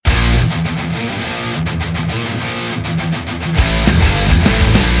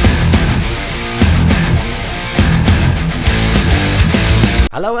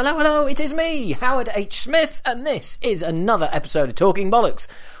Hello, hello, hello, it is me, Howard H. Smith, and this is another episode of Talking Bollocks.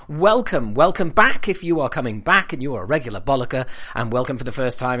 Welcome back if you are coming back and you are a regular bollocker, and welcome for the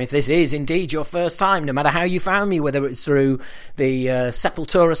first time if this is indeed your first time, no matter how you found me, whether it's through the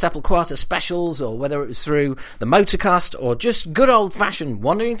Sepultura, Sepulquata specials, or whether it was through the Motorcast, or just good old-fashioned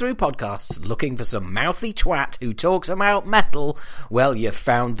wandering through podcasts looking for some mouthy twat who talks about metal. Well, you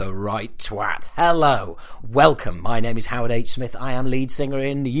found the right twat. Hello, welcome. My name is Howard H. Smith. I am lead singer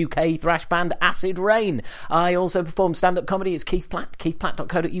in the UK thrash band Acid Rain. I also perform stand-up comedy. It's Keith Platt,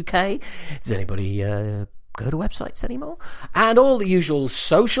 keithplatt.co.uk. Does anybody go to websites anymore? And all the usual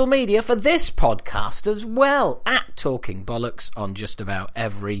social media for this podcast as well, at Talking Bollocks on just about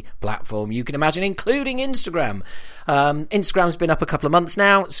every platform you can imagine, including Instagram. Instagram's been up a couple of months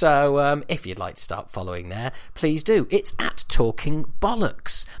now, so if you'd like to start following there, please do. It's at Talking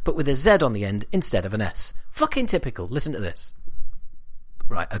Bollocks, but with a Z on the end instead of an S. Fucking typical. Listen to this.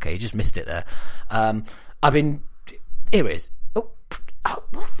 Right, okay, you just missed it there. Here it is. Oh,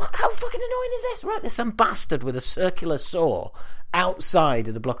 how fucking annoying is this? Right, there's some bastard with a circular saw outside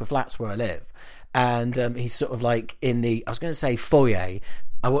of the block of flats where I live, and he's sort of like in the, I was going to say foyer,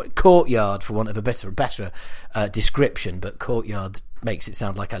 courtyard for want of a better description, but courtyard makes it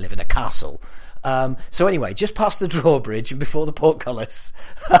sound like I live in a castle. So anyway, just past the drawbridge and before the portcullis,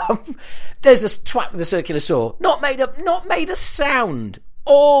 there's a twat with a circular saw, not made a sound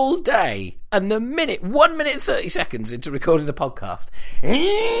all day, and the 1 minute and 30 seconds into recording the podcast,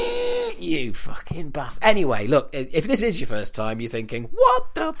 you fucking bastard. Anyway, look, if this is your first time, you're thinking,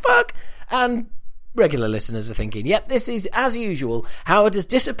 what the fuck? And regular listeners are thinking, yep, this is, as usual, Howard has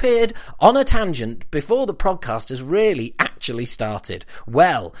disappeared on a tangent before the podcast has really actually started.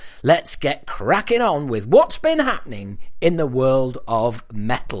 Well, let's get cracking on with what's been happening in the world of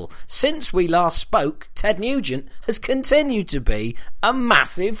metal. Since we last spoke, Ted Nugent has continued to be a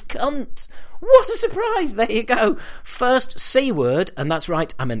massive cunt. What a surprise, there you go. First C word, and that's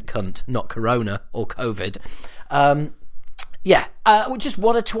right, I meant cunt, not corona or COVID. Just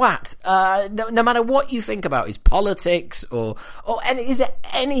what a twat. No matter what you think about his politics or is there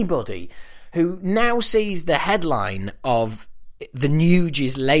anybody who now sees the headline of the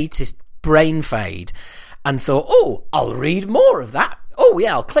Nuge's latest brain fade and thought, oh, I'll read more of that. Oh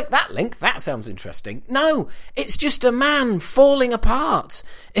yeah, I'll click that link. That sounds interesting. No, it's just a man falling apart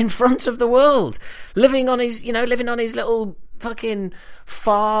in front of the world, living on his little fucking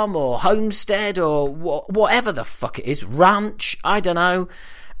farm or homestead or whatever the fuck it is, ranch, I don't know.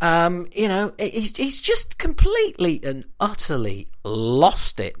 He's just completely and utterly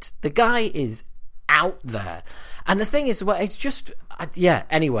lost it. The guy is out there. And the thing is, well, it's just,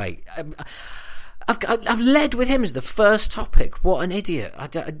 anyway, I've led with him as the first topic. What an idiot.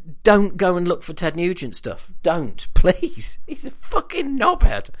 Don't go and look for Ted Nugent stuff. Don't, please. He's a fucking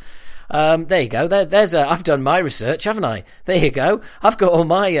knobhead. There you go. I've done my research, haven't I? There you go. I've got all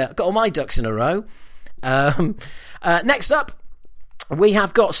my ducks in a row. Next up, we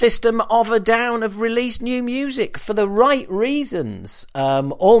have got System of a Down have released new music for the right reasons.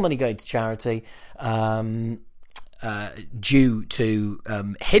 All money going to charity, due to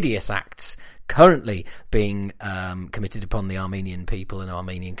hideous acts currently being committed upon the Armenian people and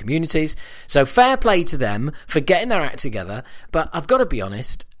Armenian communities. So fair play to them for getting their act together. But I've got to be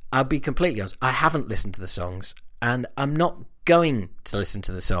honest. I'll be completely honest, I haven't listened to the songs, and I'm not going to listen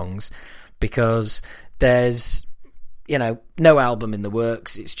to the songs because there's, no album in the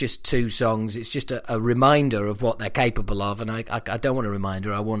works. It's just 2 songs. It's just a reminder of what they're capable of, and I don't want a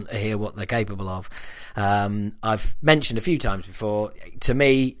reminder. I want to hear what they're capable of. I've mentioned a few times before, to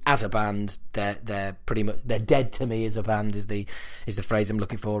me, as a band, they're pretty much, they're dead to me as a band is the phrase I'm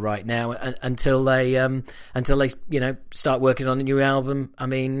looking for right now, until they start working on a new album. I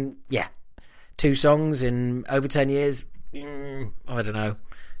mean, 2 songs in over 10 years, I don't know,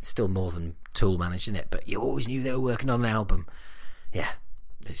 still more than Tool managed, isn't it? But you always knew they were working on an album. Yeah,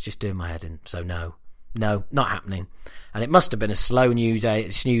 it's just doing my head in. So no, not happening. And it must have been a slow news day.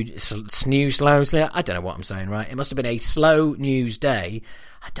 I don't know what I'm saying, right? It must have been a slow news day.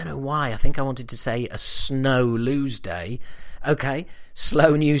 I don't know why. I think I wanted to say a snow lose day. Okay,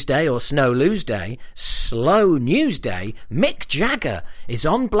 slow news day or snow lose day. Slow news day. Mick Jagger is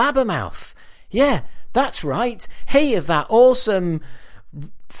on Blabbermouth. Yeah, that's right. He of that awesome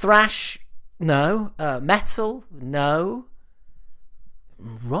thrash. No. Metal? No.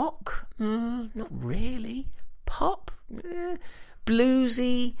 Rock? Not really. Pop?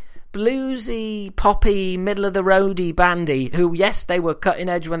 Bluesy, poppy, middle-of-the-roady bandy, who, yes, they were cutting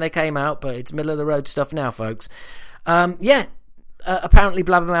edge when they came out, but it's middle-of-the-road stuff now, folks. apparently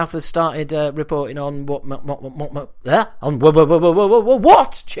Blabbermouth has started reporting on what Mick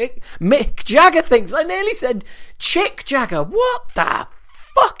Jagger thinks. I nearly said Chick Jagger. What the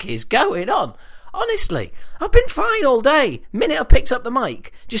fuck is going on? Honestly, I've been fine all day. Minute I picked up the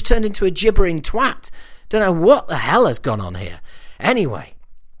mic, just turned into a gibbering twat. Don't know what the hell has gone on here. Anyway,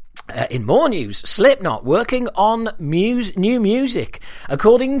 in more news, Slipknot working on new music.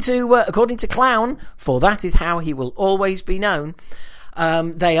 According to Clown, for that is how he will always be known.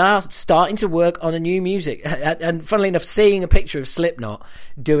 They are starting to work on a new music, and funnily enough, seeing a picture of Slipknot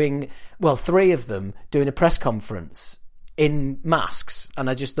doing, well, 3 of them doing a press conference in masks, and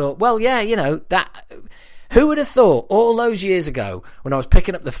I just thought, well, yeah, you know, that. Who would have thought all those years ago when I was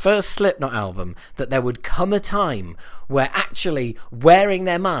picking up the first Slipknot album that there would come a time where actually wearing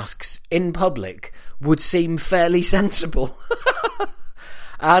their masks in public would seem fairly sensible?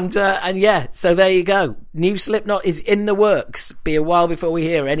 And yeah, so there you go. New Slipknot is in the works. Be a while before we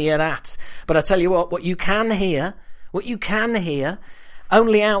hear any of that. But I tell you what you can hear,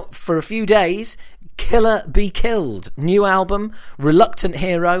 only out for a few days, Killer Be Killed, new album, Reluctant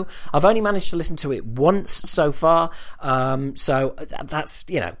Hero. I've only managed to listen to it once so far, so that's,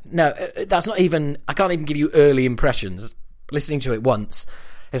 you know, no, that's not even, I can't even give you early impressions. Listening to it once,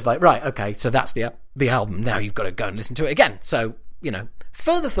 it's like, right, okay, so that's the album, now you've got to go and listen to it again. So, you know,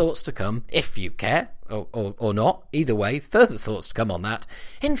 further thoughts to come, if you care, or not, either way, further thoughts to come on that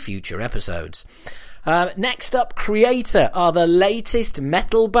in future episodes. Next up, Kreator are the latest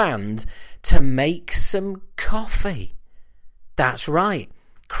metal band to make some coffee. That's right.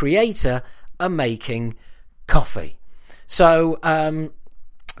 Kreator are making coffee. So,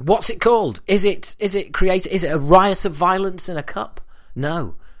 what's it called? Is it Kreator? Is it a riot of violence in a cup?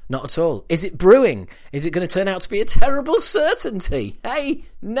 No, not at all. Is it brewing? Is it going to turn out to be a terrible certainty? Hey,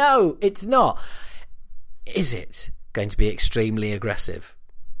 no, it's not. Is it going to be extremely aggressive?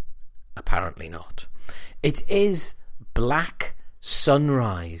 Apparently not. It is Black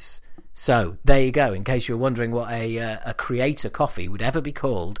Sunrise. So, there you go. In case you're wondering what a Kreator coffee would ever be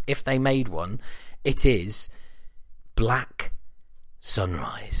called if they made one, it is Black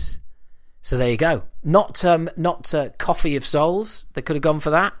Sunrise. So there you go. Not Coffee of Souls. They could have gone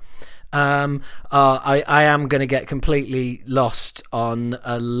for that. I am going to get completely lost on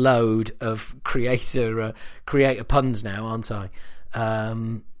a load of Kreator puns now, aren't I?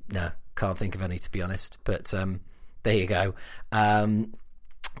 No, can't think of any, to be honest. But there you go.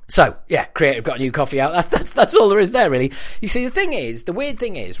 So, yeah, Kreator have got a new coffee out. That's all there is there, really. You see, the weird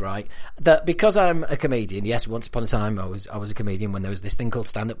thing is, right, that because I'm a comedian, yes, once upon a time I was a comedian when there was this thing called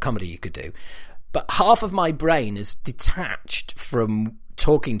stand-up comedy you could do, but half of my brain is detached from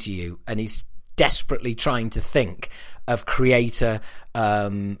talking to you and is desperately trying to think of Kreator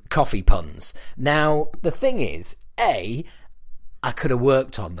coffee puns. Now, the thing is, A, I could have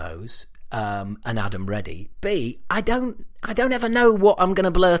worked on those, and had them ready. B, I don't ever know what I'm going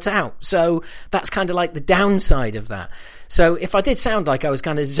to blurt out. So that's kind of like the downside of that. So if I did sound like I was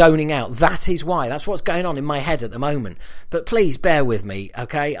kind of zoning out, that is why. That's what's going on in my head at the moment. But please bear with me,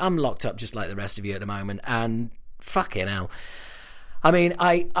 okay? I'm locked up just like the rest of you at the moment, and fucking hell. I mean,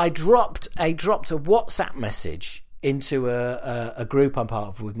 I dropped a WhatsApp message into a group I'm part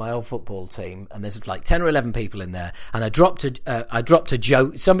of with my old football team, and there's like 10 or 11 people in there, and I dropped a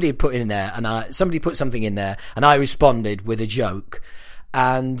joke. Somebody had put in there, and somebody put something in there, and I responded with a joke,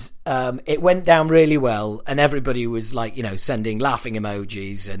 and it went down really well, and everybody was like, you know, sending laughing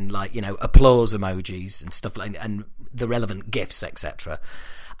emojis and like, you know, applause emojis and stuff like, and the relevant gifs, etc.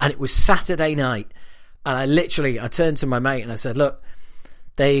 And it was Saturday night, and I turned to my mate and I said, look,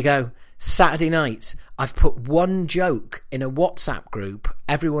 there you go. Saturday night, I've put one joke in a WhatsApp group.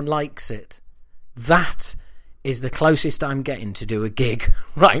 Everyone likes it. That is the closest I'm getting to do a gig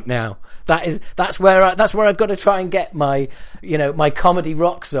right now. That's where I've got to try and get my comedy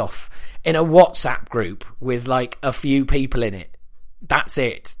rocks off, in a WhatsApp group with like a few people in it. That's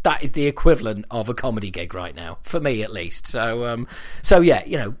it. That is the equivalent of a comedy gig right now, for me at least. So yeah,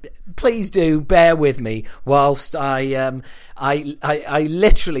 you know, please do bear with me whilst I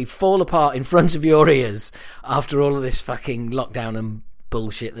literally fall apart in front of your ears after all of this fucking lockdown and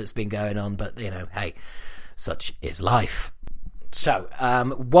bullshit that's been going on. But you know, hey, such is life. So,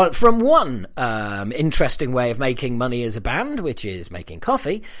 from one interesting way of making money as a band, which is making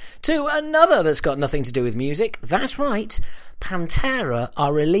coffee, to another that's got nothing to do with music. That's right, Pantera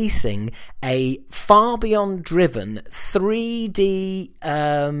are releasing a Far Beyond Driven 3D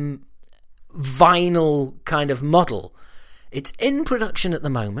vinyl kind of model. It's in production at the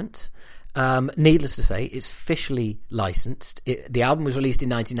moment, Needless to say, it's officially licensed. The album was released in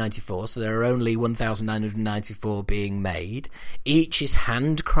 1994, so there are only 1,994 being made. Each is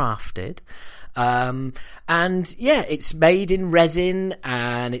handcrafted. And yeah, it's made in resin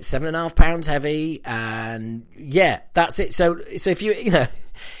and it's 7.5 pounds heavy, and yeah, that's it. So if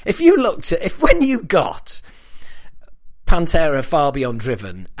when you got Pantera Far Beyond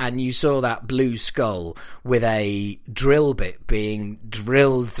Driven and you saw that blue skull with a drill bit being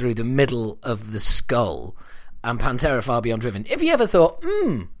drilled through the middle of the skull, and Pantera Far Beyond Driven, if you ever thought,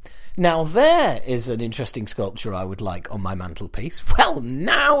 now there is an interesting sculpture I would like on my mantelpiece, well,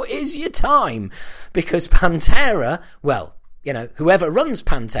 now is your time, because Pantera, well, whoever runs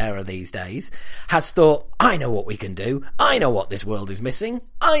Pantera these days has thought, I know what we can do, I know what this world is missing,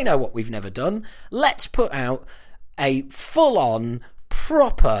 I know what we've never done, let's put out a full-on,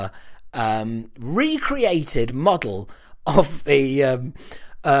 proper, recreated model of the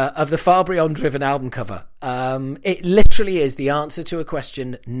Far Beyond Driven album cover. It literally is the answer to a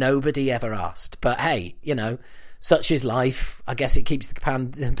question nobody ever asked. But hey, such is life. I guess it keeps the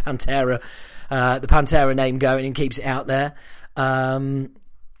Pantera name going and keeps it out there. In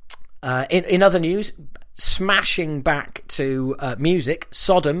other news, smashing back to music,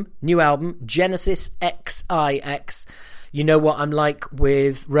 Sodom, new album, Genesis XIX. You know what I'm like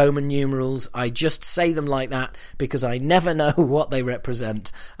with Roman numerals. I just say them like that because I never know what they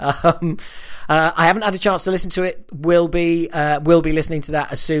represent. I haven't had a chance to listen to it. We'll be listening to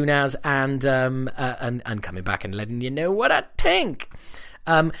that as soon as, and coming back and letting you know what I think.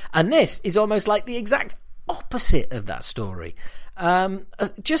 And this is almost like the exact opposite of that story.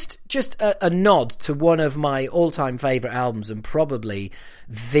 Just a nod to one of my all-time favourite albums, and probably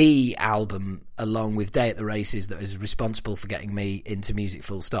the album, along with Day at the Races, that is responsible for getting me into music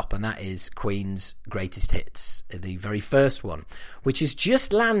full stop, and that is Queen's Greatest Hits, the very first one, which has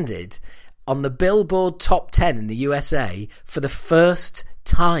just landed on the Billboard Top 10 in the USA for the first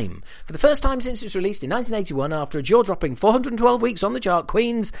time. For the first time since it was released in 1981, after a jaw-dropping 412 weeks on the chart,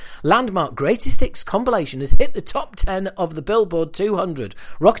 Queen's landmark Greatest Hits compilation has hit the top 10 of the Billboard 200,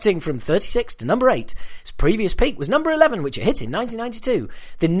 rocketing from 36 to number 8. Its previous peak was number 11, which it hit in 1992.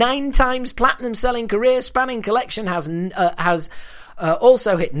 The 9 times platinum-selling career-spanning collection has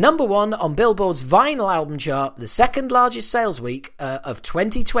also hit number 1 on Billboard's vinyl album chart, the second largest sales week of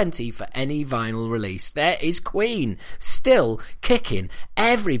 2020 for any vinyl release. There is Queen, still kicking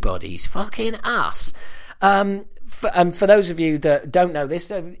everybody's fucking ass. For those of you that don't know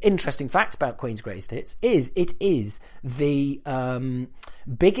this, interesting fact about Queen's Greatest Hits is it is the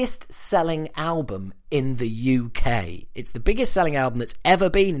biggest selling album in the UK. It's the biggest selling album that's ever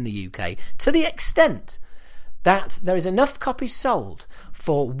been in the UK, to the extent that there is enough copies sold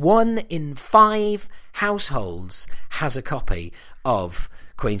for 1 in 5 households has a copy of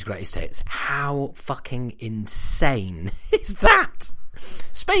Queen's Greatest Hits. How fucking insane is that?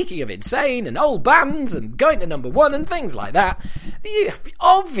 Speaking of insane and old bands and going to number 1 and things like that,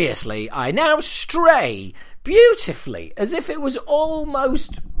 obviously I now stray beautifully, as if it was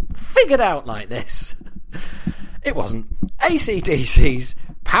almost figured out like this. It wasn't. AC/DC's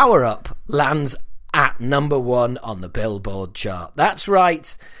Power Up lands at number 1 on the Billboard chart. That's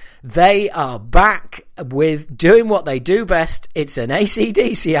right. They are back with doing what they do best. It's an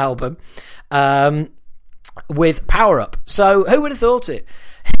AC/DC album with Power Up. So who would have thought it?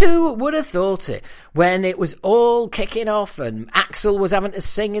 Who would have thought it when it was all kicking off and Axl was having to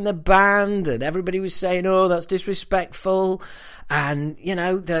sing in the band and everybody was saying, oh, that's disrespectful. And,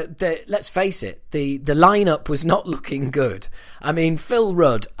 let's face it, the lineup was not looking good. I mean, Phil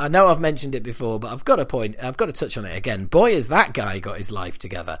Rudd, I know I've mentioned it before, but I've got to touch on it again. Boy, has that guy got his life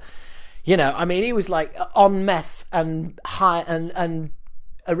together. He was like on meth and high and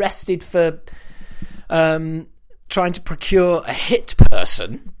arrested for trying to procure a hit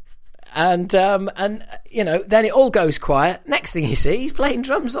person. And then it all goes quiet. Next thing you see, he's playing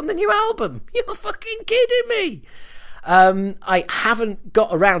drums on the new album. You're fucking kidding me. I haven't got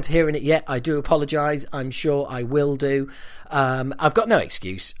around to hearing it yet. I do apologise. I'm sure I will do. I've got no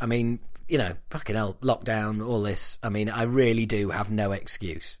excuse. I mean, fucking hell, lockdown, all this. I mean, I really do have no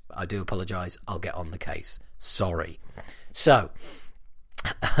excuse. I do apologise. I'll get on the case. Sorry. So,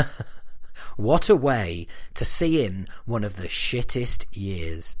 what a way to see in one of the shittest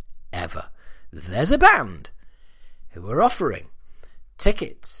years ever. There's a band who are offering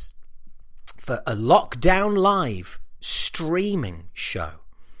tickets for a Lockdown Live streaming show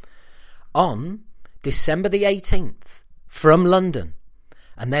on December the 18th from London,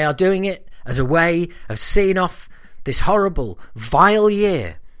 and they are doing it as a way of seeing off this horrible, vile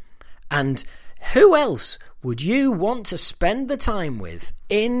year. And who else would you want to spend the time with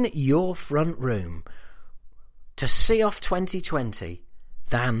in your front room to see off 2020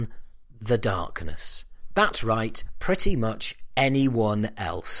 than The Darkness? That's right, pretty much anyone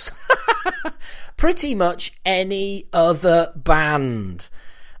else. Pretty much any other band.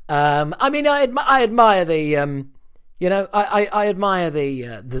 I mean, I admire the, I admire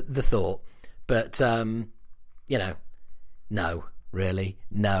the thought, but no, really,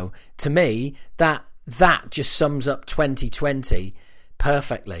 no. To me, that just sums up 2020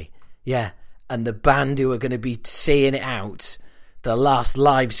 perfectly. Yeah, and the band who are going to be seeing it out, the last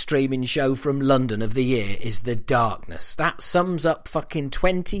live streaming show from London of the year, is The Darkness. That sums up fucking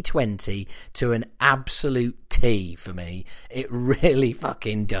 2020 to an absolute T for me. It really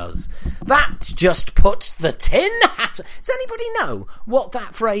fucking does. That just puts the tin hat... Does anybody know what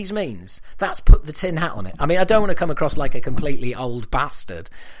that phrase means? That's put the tin hat on it. I mean, I don't want to come across like a completely old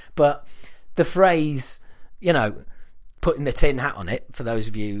bastard, but the phrase, putting the tin hat on it, for those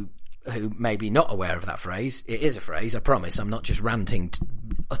of you who may be not aware of that phrase, it is a phrase, I promise. I'm not just ranting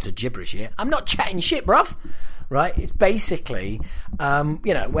utter gibberish here. I'm not chatting shit, bruv. Right? It's basically,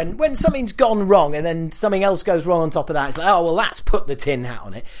 when something's gone wrong and then something else goes wrong on top of that, it's like, oh, well, that's put the tin hat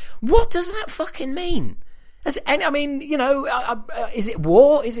on it. What does that fucking mean? Is it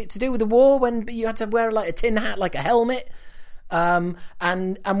war? Is it to do with the war when you had to wear like a tin hat, like a helmet? And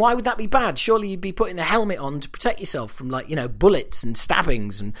why would that be bad? Surely you'd be putting the helmet on to protect yourself from bullets and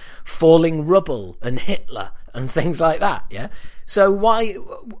stabbings and falling rubble and Hitler and things like that. Yeah. So why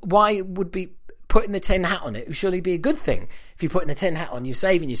would be putting the tin hat on it? It would surely be a good thing. If you're putting a tin hat on, you're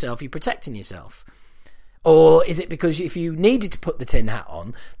saving yourself, you're protecting yourself. Or is it because if you needed to put the tin hat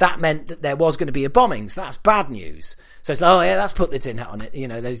on, that meant that there was going to be a bombing? So that's bad news. So it's like, oh yeah, that's put the tin hat on it.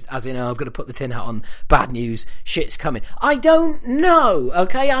 I've got to put the tin hat on. Bad news. Shit's coming. I don't know.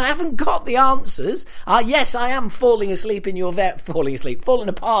 Okay, I haven't got the answers. Yes, I am falling apart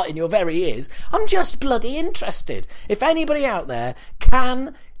in your very ears. I'm just bloody interested. If anybody out there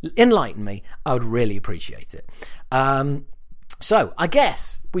can enlighten me, I would really appreciate it. So, I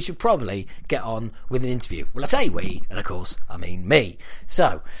guess we should probably get on with an interview. Well, I say we, and of course, I mean me.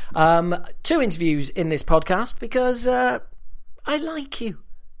 So, 2 interviews in this podcast because I like you.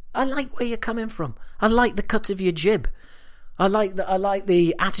 I like where you're coming from. I like the cut of your jib. I like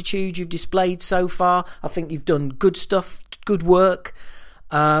the attitude you've displayed so far. I think you've done good stuff, good work.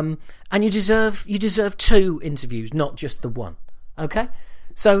 And you deserve 2 interviews, not just the one. Okay?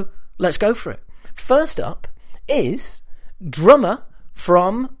 So, let's go for it. First up is drummer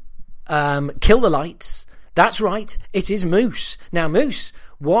from Kill the Lights. That's right, it is Moose. Now, Moose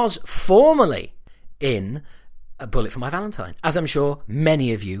was formerly in A Bullet for My Valentine, as I'm sure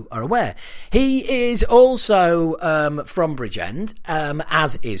many of you are aware. He is also from Bridgend,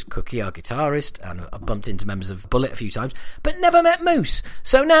 as is Cookie, our guitarist, and I bumped into members of Bullet a few times, but never met Moose.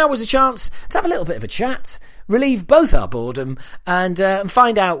 So now was a chance to have a little bit of a chat, relieve both our boredom, and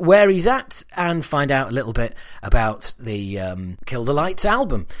find out where he's at, and find out a little bit about the Kill the Lights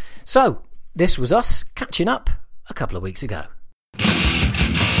album. So, this was us catching up a couple of weeks ago.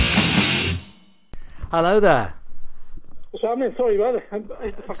 Hello there. What's happening? Sorry about it. I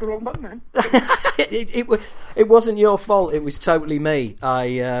hit the fucking wrong button then. It wasn't your fault. It was totally me.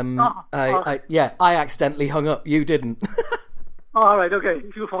 I accidentally hung up. You didn't. Oh, all right, okay.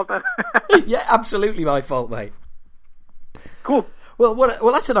 It's your fault then. Yeah, absolutely my fault, mate. Cool.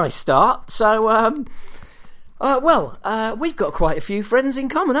 Well, that's a nice start. So, we've got quite a few friends in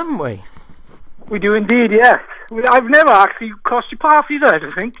common, haven't we? We do indeed, yes. I've never actually crossed your path either, I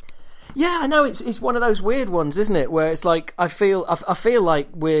don't think. Yeah, I know it's one of those weird ones, isn't it? Where it's like I feel like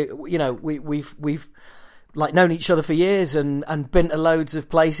we've like known each other for years and been to loads of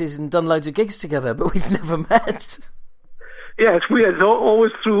places and done loads of gigs together, but we've never met. Yeah, it's weird. It's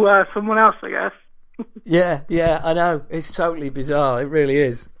always through someone else, I guess. Yeah, I know. It's totally bizarre. It really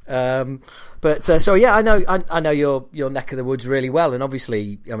is. So yeah, I know your neck of the woods really well, and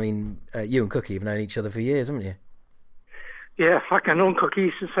obviously, I mean, you and Cookie have known each other for years, haven't you? Yeah, I've known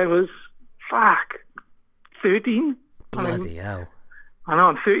Cookie since I was 13. Bloody hell! I know,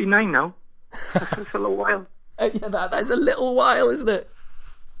 I'm 39 now. That's a little while. Yeah, that's a little while, isn't it?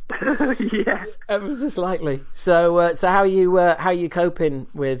 Yeah, ever so slightly. So how are you coping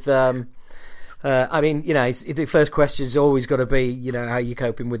with? I mean, the first question's always got to be, how are you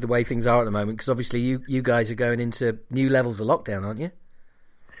coping with the way things are at the moment? Because obviously you guys are going into new levels of lockdown, aren't you?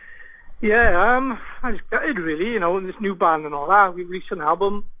 Yeah, I just gutted really, in this new band and all that. We released an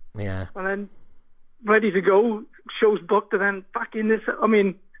album. Yeah. And then ready to go, shows booked, and then back in this. I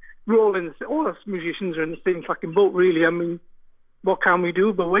mean, all us musicians are in the same fucking boat, really. I mean, what can we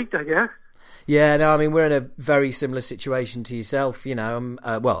do but wait, I guess. Yeah, no, I mean, we're in a very similar situation to yourself, you know.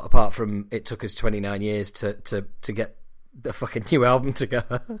 Well, apart from it took us 29 years to get the fucking new album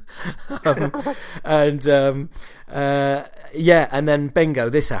together. Yeah, and then bingo,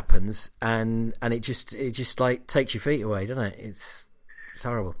 this happens, and it just like takes your feet away, doesn't it? It's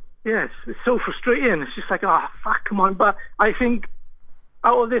horrible. Yes, it's so frustrating. It's just like, oh, fuck, come on. But I think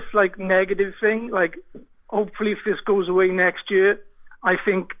out of this, like, negative thing, like, hopefully if this goes away next year, I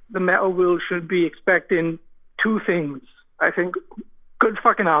think the metal world should be expecting two things. I think good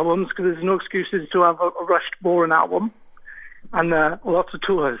fucking albums, because there's no excuses to have a rushed, boring album, and lots of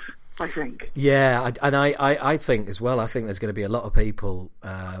tours, I think. Yeah, I think as well. I think there's going to be a lot of people.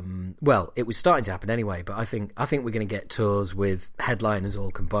 Well, it was starting to happen anyway, but I think we're going to get tours with headliners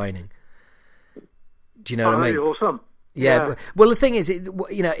all combining. Do you know what I mean? Awesome. Yeah. But, well, the thing is,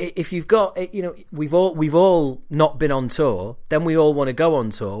 you know, if you've got, you know, we've all not been on tour, then we all want to go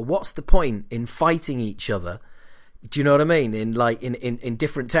on tour. What's the point in fighting each other? Do you know what I mean? In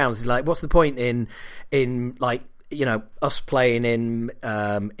different towns, it's like, what's the point in like, you know, us playing in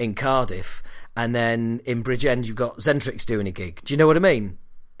Cardiff, and then in Bridgend you've got Zentrix doing a gig. Do you know what I mean?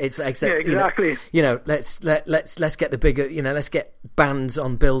 It's except, yeah, exactly. You know, let's get the bigger, you know, let's get bands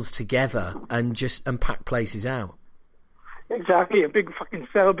on bills together and pack places out. Exactly, a big fucking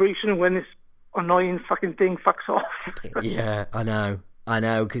celebration when this annoying fucking thing fucks off. Yeah, I know,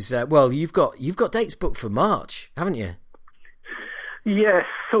 because well, you've got dates booked for March, haven't you? Yes,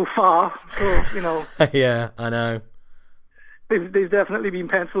 so far. So, you know. Yeah, I know. They've definitely been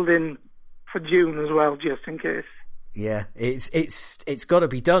penciled in for June as well, just in case. Yeah, it's got to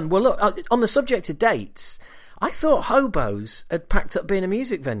be done. Well, look, on the subject of dates, I thought Hobos had packed up being a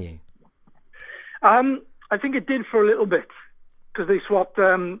music venue. I think it did for a little bit, because they swapped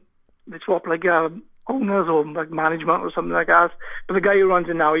like owners or like management or something like that. But the guy who runs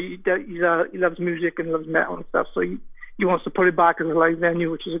it now, he loves music and loves metal and stuff, so he wants to put it back as a live venue,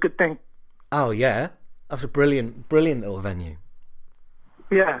 which is a good thing. Oh yeah, that's a brilliant little venue.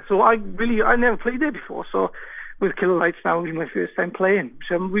 Yeah, so I never played there before, so with Killer Lights now will be my first time playing,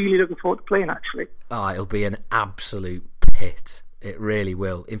 so I'm really looking forward to playing, actually. Oh, it'll be an absolute pit. It really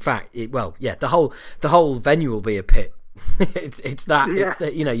will. In fact, the whole venue will be a pit. it's that. Yeah. It's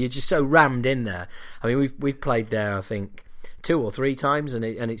that, you know, you're just so rammed in there. I mean, we've played there, I think 2 or 3 times, and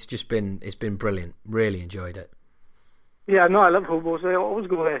it's been brilliant. Really enjoyed it. Yeah, no, I love Hobos. I always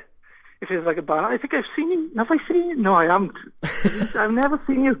go there if there's like a band. I think I've seen you. Have I seen you? No, I haven't. I've never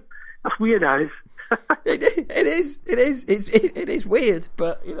seen you. That's weird, guys. It is weird,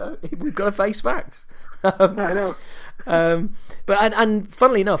 but you know, we've got to face facts. I know. But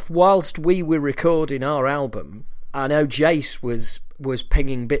funnily enough, whilst we were recording our album, I know Jace was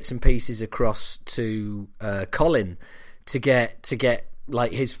pinging bits and pieces across to Colin to get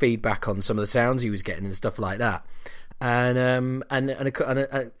like his feedback on some of the sounds he was getting and stuff like that. And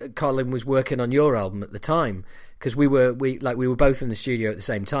Colin was working on your album at the time, because we were both in the studio at the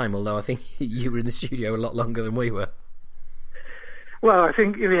same time. Although I think you were in the studio a lot longer than we were. Well, I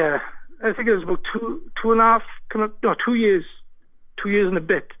think it was about 2 years and a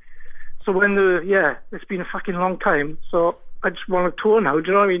bit. So it's been a fucking long time. So I just want to tour now. Do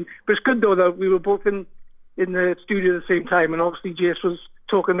you know what I mean? But it's good though that we were both in the studio at the same time, and obviously Jace was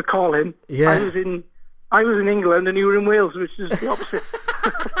talking to Colin. Yeah. I was in England and you were in Wales, which is the opposite.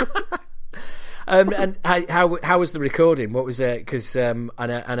 And how was the recording? What was it? Because I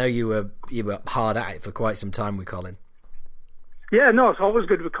know you were hard at it for quite some time with Colin. Yeah, no, it's always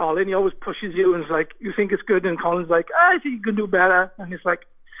good with Colin. He always pushes you and is like, you think it's good, and Colin's like, I think you can do better, and it's like,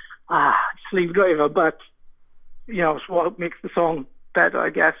 sleeve driver, but you know, it's what makes the song better, I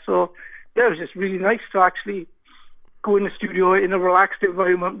guess. So yeah, it was just really nice to actually go in the studio in a relaxed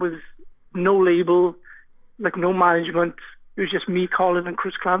environment with no label, like no management. It was just me, Colin, and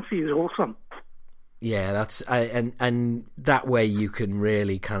Chris Clancy. It was awesome. Yeah, and that way you can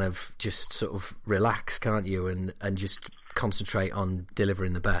really kind of just sort of relax, can't you, and just concentrate on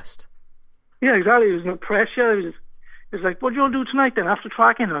delivering the best. Yeah, exactly. There was no pressure. It was like, what do you want to do tonight then after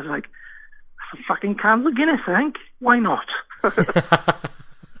tracking? I was like, some fucking cans of Guinness, I think. Why not?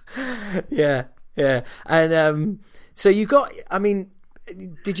 Yeah. And so you got, I mean,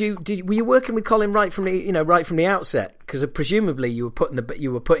 were you working with Colin right from the outset? Because presumably you were putting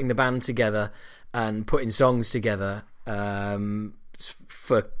the band together and putting songs together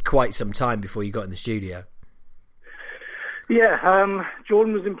for quite some time before you got in the studio. Yeah,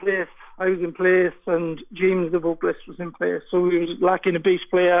 Jordan was in place, I was in place, and James, the vocalist, was in place. So we were lacking a bass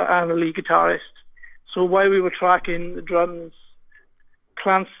player and a lead guitarist. So while we were tracking the drums,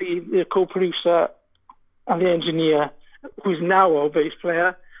 Clancy, the co-producer, and the engineer, who's now our bass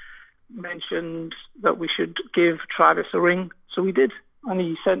player, mentioned that we should give Travis a ring, so we did, and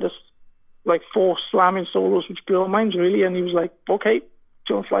he sent us like 4 slamming solos, which blew our minds really. And he was like, "Okay, do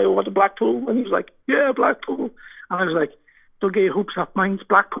you want to fly over to Blackpool?" And he was like, "Yeah, Blackpool." And I was like, "Don't get your hopes up, mine's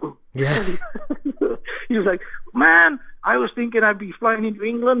Blackpool." Yeah. He was like, "Man, I was thinking I'd be flying into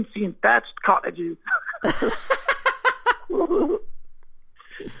England, seeing thatched cottages." I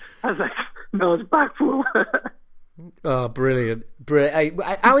was like, "No, it's Blackpool." Oh, brilliant. Hey,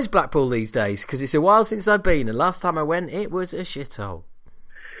 how is Blackpool these days? Because it's a while since I've been, and last time I went, it was a shithole.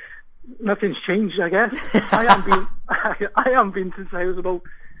 Nothing's changed, I guess. I haven't been since I was about...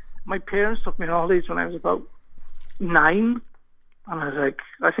 My parents took me on holidays when I was about 9, and I was like,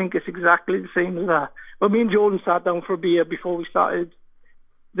 I think it's exactly the same as that. But me and Jordan sat down for a beer before we started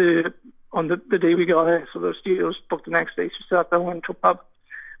on the day we got there, so the studios booked the next day, so we sat down and went to a pub,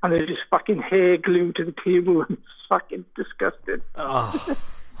 and they're just fucking hair glued to the table, and it's fucking disgusting. Oh,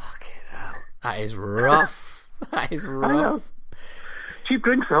 fucking hell. That is rough. That is rough. Cheap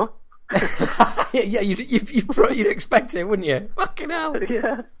drinks, though. Yeah, you'd expect it, wouldn't you? Fucking hell.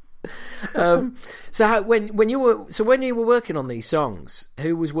 Yeah. So when you were working on these songs,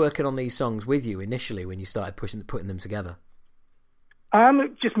 who was working on these songs with you initially when you started putting them together?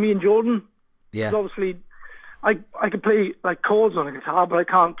 Just me and Jordan. Yeah. 'Cause obviously, I can play like chords on a guitar, but I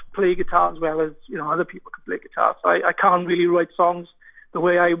can't play guitar as well as other people can play guitar. So I can't really write songs the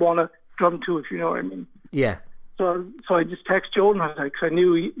way I want to drum to, if you know what I mean. Yeah. So I just text Jordan. I was like, 'cause I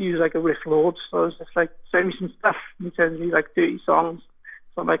knew he was like a riff lord. So I was just like, send me some stuff. And he sends me like 30 songs.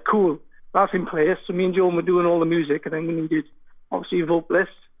 So I'm like, cool, that's in place. So me and Jordan were doing all the music, and then we needed obviously a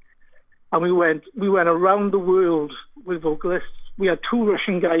vocalist. And we went around the world with vocalists. We had 2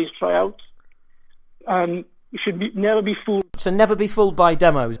 Russian guys try out, and you should never be fooled. So never be fooled by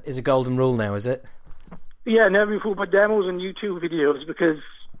demos is a golden rule now, is it? Yeah, never be fooled by demos and YouTube videos, because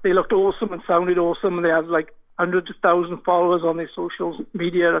they looked awesome and sounded awesome, and they had like hundreds of thousands of followers on their social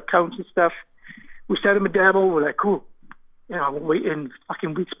media accounts and stuff. We sent them a demo. We're like, cool. We're waiting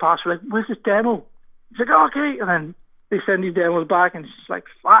fucking weeks past. We're like, where's this demo? He's like, oh, okay. And then they send these demos back, and it's just like,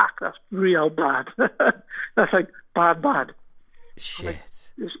 fuck, that's real bad. That's like bad. Shit. Like,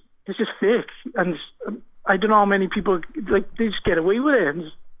 it's just fake. And I don't know how many people, like, they just get away with it.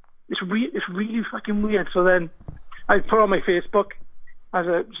 And it's really fucking weird. So then I put on my Facebook, I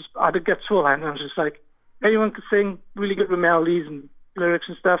had to get swollen, and I was just like, anyone could sing really good with melodies and lyrics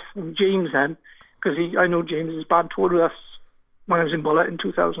and stuff. And James then, because I know James's band toured with us when I was in Bullet in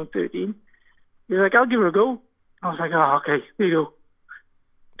 2013. He was like, I'll give her a go. I was like, oh, okay, there you go.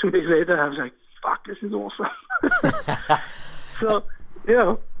 2 days later, I was like, fuck, this is awesome. So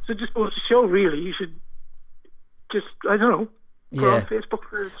just goes to show, really, you should just, I don't know, go on Facebook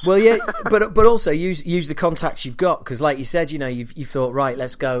first. Well, yeah, but also use the contacts you've got, because like you said, you thought, right,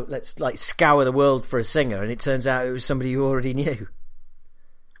 let's like scour the world for a singer, and it turns out it was somebody you already knew.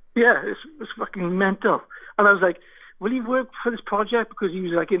 Yeah, it's fucking mental. And I was like, will he work for this project? Because he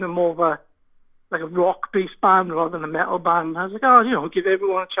was like in a more of a rock-based band rather than a metal band. And I was like, oh, give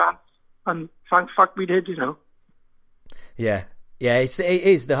everyone a chance. And thank fuck we did, Yeah, it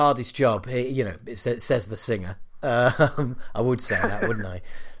is the hardest job. It says the singer. I would say that, wouldn't I?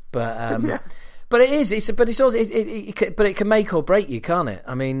 But yeah. But it is. But it can make or break you, can't it?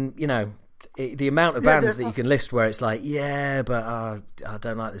 I mean, the amount of bands that you can list where it's like, yeah, but I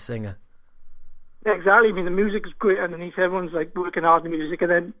don't like the singer. Yeah, exactly. I mean, the music is great underneath. Everyone's like working hard on the music, and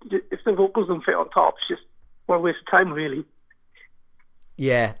then if the vocals don't fit on top, it's just a waste of time, really.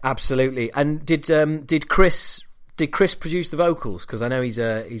 Yeah, absolutely. And did Chris produce the vocals? Because I know he's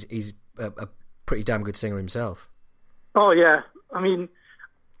a pretty damn good singer himself. Oh yeah, I mean,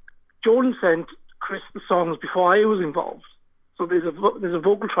 Jordan sent Chris the songs before I was involved. So there's a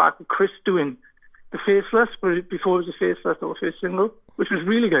vocal track with Chris doing the Faceless, before it was the Faceless or first single, which was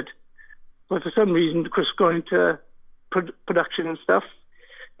really good. But for some reason, Chris got into production and stuff.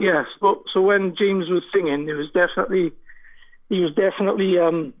 Yes, so when James was singing, he was definitely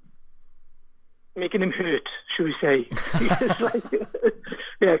making him hurt, should we say?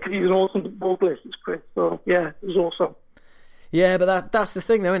 Yeah, because he's an awesome vocalist, Chris. So yeah, it was awesome. Yeah, but that's the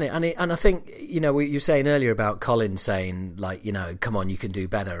thing, though, isn't it? And I think what you were saying earlier about Colin saying, like, come on, you can do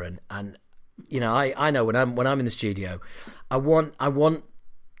better, and I know when I'm in the studio, I want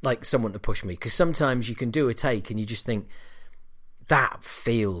like someone to push me, because sometimes you can do a take and you just think that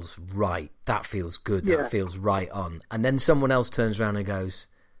feels right, that feels good, that feels right on, and then someone else turns around and goes,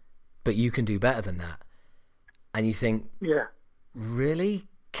 but you can do better than that, and you think, yeah, really?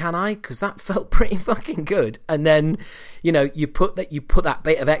 Can I? Because that felt pretty fucking good. And then, you put that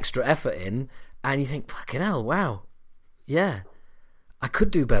bit of extra effort in, and you think, fucking hell, wow, yeah. I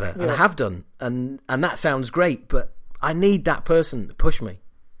could do better, and I have done, and that sounds great, but I need that person to push me.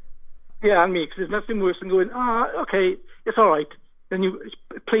 Yeah, and me, because there's nothing worse than going, okay, it's all right. Then it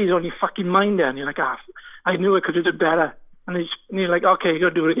plays on your fucking mind then. You're like, I knew I could have done better. And you're like, okay, you got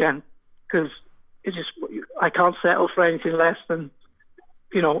to do it again. Because I can't settle for anything less than,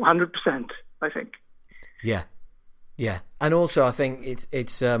 100%, I think. Yeah. Yeah, and also I think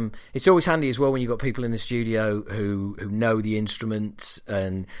it's always handy as well when you've got people in the studio who know the instruments,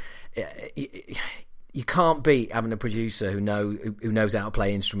 and you can't beat having a producer who knows how to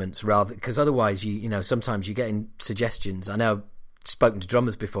play instruments, rather, because otherwise sometimes you're getting suggestions. I know I've spoken to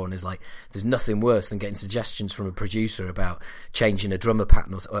drummers before, and there's nothing worse than getting suggestions from a producer about changing a drummer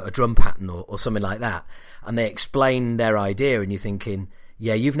pattern or a drum pattern or something like that, and they explain their idea, and you're thinking,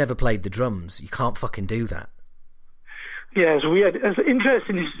 yeah, you've never played the drums, you can't fucking do that. Yeah, it's weird. It's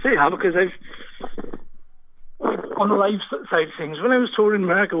interesting you say that, because on the live side of things, when I was touring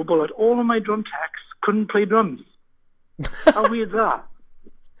America with Bullet, all of my drum techs couldn't play drums. How weird is that?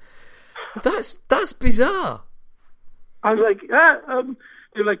 That's bizarre. I was like,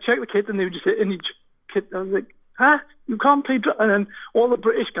 they were like, check the kit, and they would just hit in each kit. I was like, you can't play drums. And then all the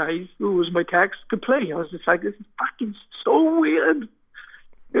British guys, who was my techs, could play. I was just like, this is fucking so weird.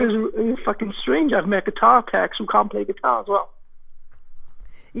 It was fucking strange. I've met guitar techs who can't play guitar as well.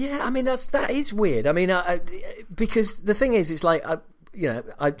 Yeah, I mean that is weird. I mean, because the thing is, it's like I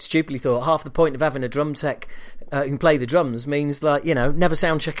stupidly thought half the point of having a drum tech who can play the drums means like never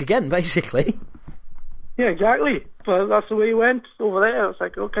sound check again, basically. Yeah, exactly. But that's the way it went over there. I was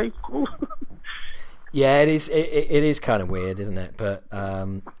like, okay, cool. Yeah, it is. It is kind of weird, isn't it? But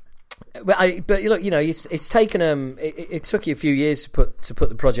look, it's taken it took you a few years to put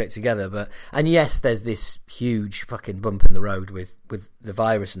the project together, and yes, there's this huge fucking bump in the road with the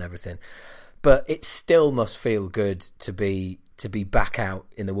virus and everything, but it still must feel good to be back out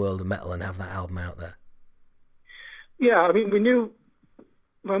in the world of metal and have that album out there. Yeah, I mean, we knew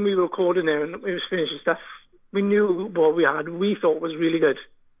when we were recording there and we was finishing stuff, we knew what we thought was really good,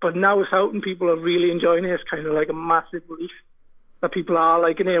 but now it's out and people are really enjoying it. It's kind of like a massive relief that people are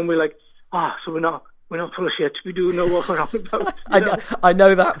liking it, and we're like, so we're not full of shit. We do know what we're on about. I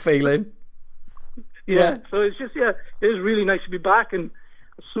know that feeling. Yeah. So it's just it is really nice to be back, and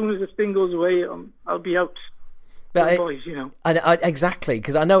as soon as this thing goes away, I'll be out. Boys, exactly,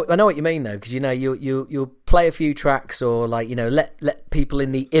 because I know what you mean though, because you'll play a few tracks or like let people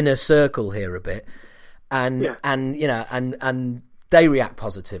in the inner circle hear a bit, and they react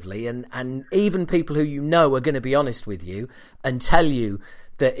positively, and even people who are going to be honest with you and tell you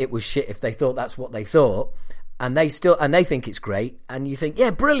that it was shit if they thought that's what they thought, and they think it's great, and you think, yeah,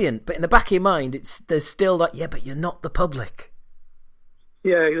 brilliant, but in the back of your mind there's still that, yeah, but you're not the public.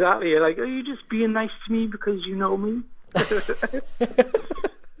 Yeah, exactly. You're like, are you just being nice to me because you know me?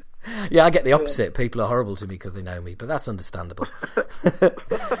 Yeah, I get the opposite. Yeah. People are horrible to me because they know me, but that's understandable.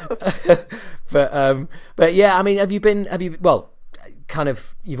 But yeah, I mean,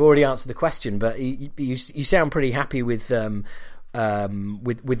 you've already answered the question, but you sound pretty happy with the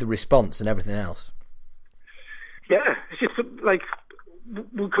response and everything else. Yeah, it's just like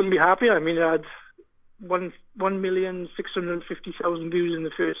we couldn't be happier. I mean, I had 1,650,000 views in the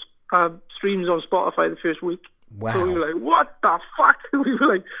first streams on Spotify the first week. Wow! So we were like, what the fuck? We were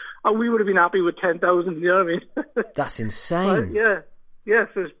like, we would have been happy with 10,000. You know what I mean? That's insane. But yeah.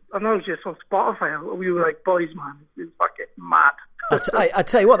 So and that was just on Spotify. We were like, boys, man, this is fucking mad. I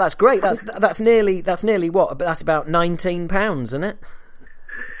tell you what, that's great. That's nearly what? But that's about £19, isn't it?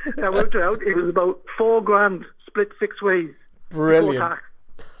 I worked it out. It was about $4,000 split 6 ways. Brilliant.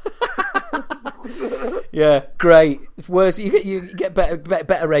 Yeah, great. Worse, you get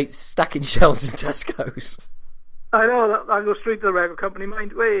better rates stacking shelves in Tesco's. I know. I go straight to the record company.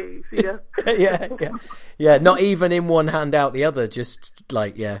 Mind way, see ya. yeah. Not even in one hand out the other. Just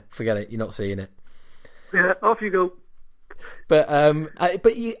like, forget it. You're not seeing it. Yeah, off you go. But I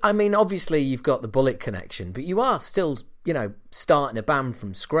mean, obviously you've got the Bullet connection, but you are still, starting a band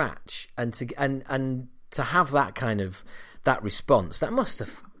from scratch, and to have that kind of that response, that must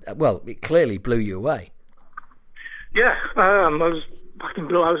have, it clearly blew you away. Yeah, I was fucking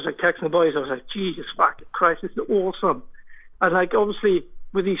blown. I was like texting the boys. I was like, Jesus fucking Christ, this is awesome. And like, obviously,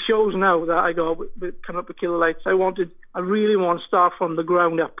 with these shows now that I got coming up with Killer Lights, I really want to start from the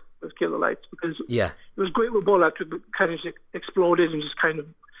ground up with Killer Lights, because it was great with Bullet, it kind of just exploded and just kind of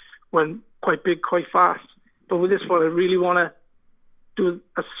went quite big, quite fast. But with this one, I really want to do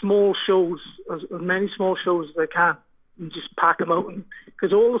as many small shows as I can, and just pack them out.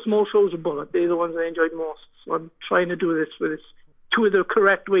 Because all the small shows with Bullet, they're the ones I enjoyed most. So I'm trying to do this with this the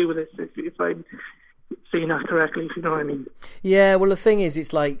correct way with this. If saying that correctly, if you know what I mean. Yeah, well, the thing is,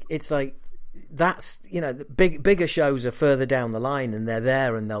 it's like that's, the bigger shows are further down the line, and they're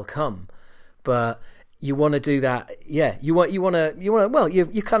there and they'll come, but you want to do that. Yeah, you want to. Well,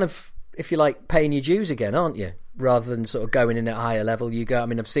 you kind of, if you like, paying your dues again, aren't you? Rather than sort of going in at a higher level, you go. I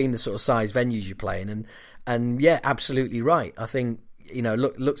mean, I've seen the sort of size venues you're playing, and yeah, absolutely right. I think,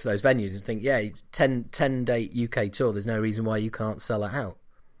 look to those venues and think, yeah, 10 date UK tour. There's no reason why you can't sell it out.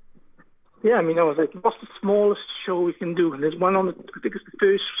 Yeah, I mean, I was like, what's the smallest show we can do? And there's one I think it's the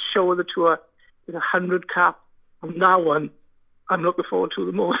first show of the tour, with 100 cap. And that one, I'm looking forward to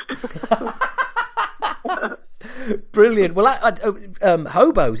the most. Brilliant. Well,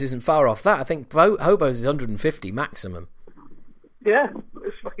 Hobos isn't far off that. I think Hobos is 150 maximum. Yeah,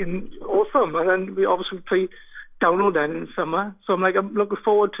 it's fucking awesome. And then we obviously play Download then in summer. So I'm looking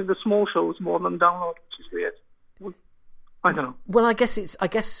forward to the small shows more than Download, which is weird. I don't know. Well, I guess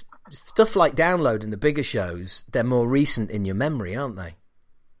stuff like Download and the bigger shows, they're more recent in your memory, aren't they?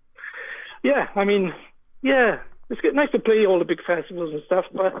 Yeah, I mean, yeah, it's nice to play all the big festivals and stuff,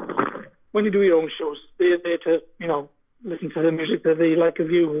 but when you do your own shows, they're there to, listen to the music that they like of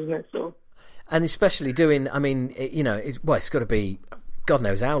you, isn't it? So, and especially doing, I mean, it's got to be, God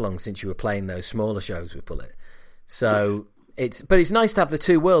knows how long since you were playing those smaller shows with Bullet. So it's nice to have the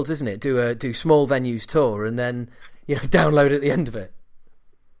two worlds, isn't it? Do small venues tour and then Download at the end of it.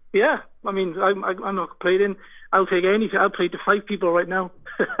 Yeah, I mean, I'm not complaining. I'll take anything. I'll play to 5 people right now.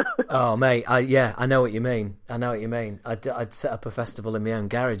 Oh, mate, I know what you mean. I'd set up a festival in my own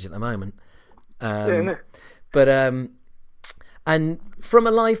garage at the moment. But and from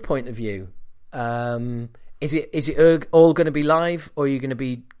a live point of view, is it all going to be live, or are you going to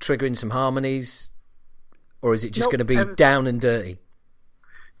be triggering some harmonies, or is it just going to be down and dirty?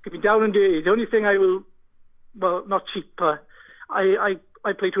 It could be down and dirty. The only thing I will, well, not cheap, but I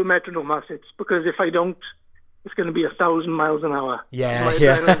play to a metronome, that's it, because if I don't, it's going to be 1,000 miles an hour. Yeah.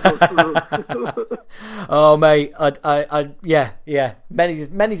 Oh, mate, yeah.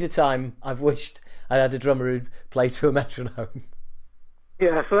 Many's a time I've wished I had a drummer who'd play to a metronome.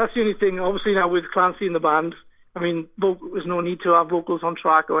 Yeah, so that's the only thing. Obviously now with Clancy in the band, I mean, there's no need to have vocals on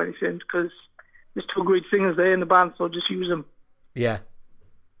track or anything, because there's 2 great singers there in the band, so just use them. Yeah.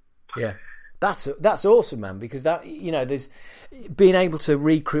 That's awesome, man, because that, there's being able to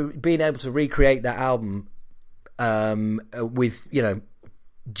recreate that album with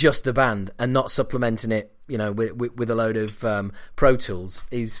just the band and not supplementing it with a load of Pro Tools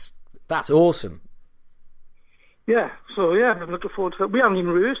that's awesome. Yeah, so yeah, I'm looking forward to that. We haven't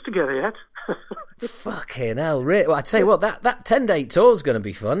even rehearsed together yet. Fucking hell, Rick. Well, I tell you what, that 10-date tour's going to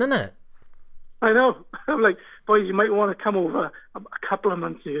be fun, isn't it? I know. I'm like, boys, you might want to come over a couple of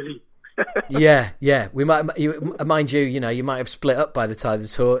months early. Yeah. We might, mind you, you might have split up by the time the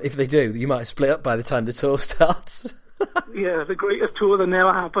tour. If they do, you might have split up by the time the tour starts. Yeah, the greatest tour that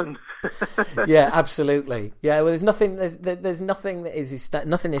never happened. Yeah, absolutely. Yeah, well, there's nothing. There's nothing that is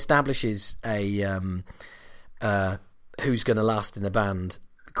nothing establishes a who's going to last in the band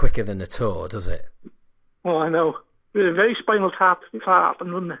quicker than a tour, does it? Oh, I know. It was a very Spinal Tap if that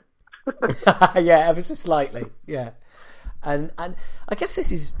happened, wouldn't it? Yeah, ever so slightly. Yeah. And I guess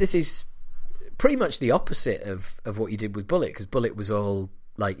this is pretty much the opposite of what you did with Bullet, because Bullet was all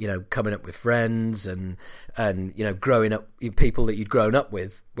like, coming up with friends and growing up, people that you'd grown up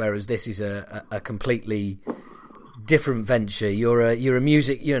with, whereas this is a completely different venture. You're a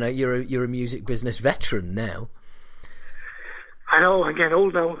music you're a music business veteran now. I know, I'm getting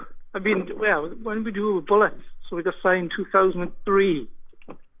old now. When we do Bullet, so we got signed 2003,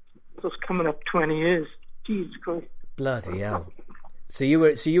 so it's coming up 20 years. Jesus Christ. Bloody hell! So you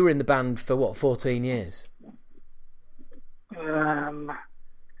were in the band for what, 14 years?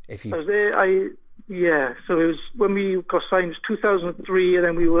 If you... I was there. So it was when we got signed. It was 2003, and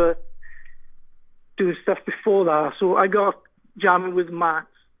then we were doing stuff before that. So I got jamming with Matt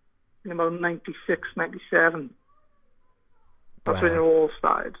in about 96, 97. That's when it all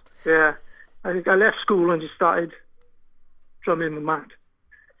started. Yeah, I think I left school and just started drumming with Matt.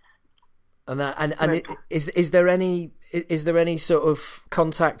 And is there any sort of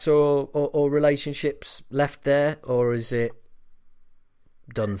contact or relationships left there, or is it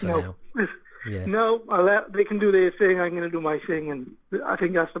done for now? Yeah. No, they can do their thing. I'm going to do my thing, and I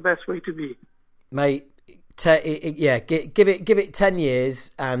think that's the best way to be. Mate, give it 10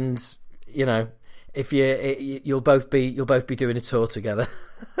 years, and if you'll both be doing a tour together.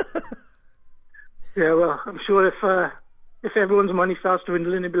 Yeah, well, I'm sure if everyone's money starts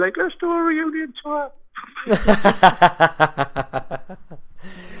dwindling, it'd be like, let's do a reunion tour.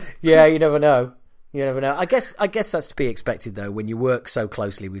 Yeah, you never know. You never know. I guess that's to be expected though when you work so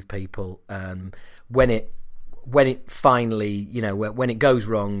closely with people. When it finally, you know, when it goes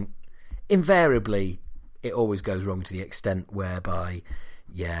wrong, invariably it always goes wrong to the extent whereby,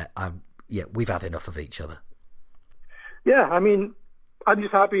 we've had enough of each other. Yeah, I mean, I'm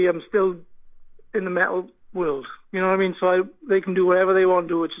just happy I'm still in the metal world. You know what I mean? So they can do whatever they want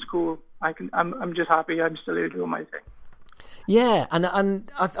to do, which is cool. I'm just happy I'm still here doing my thing. Yeah,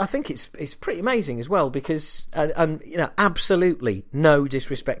 and I think it's pretty amazing as well because you know, absolutely no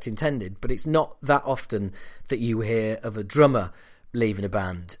disrespect intended, but it's not that often that you hear of a drummer leaving a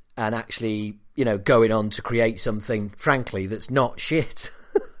band and actually, you know, going on to create something, frankly, that's not shit.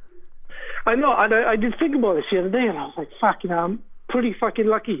 I know, and I did think about this the other day, and I was like, fuck, you know, I'm pretty fucking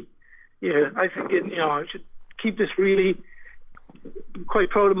lucky. Yeah, I think, you know, I should keep this really quite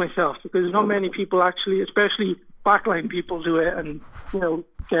proud of myself because not many people actually, especially backline people, do it and, you know,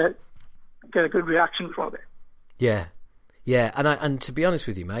 get a good reaction from it. Yeah, and to be honest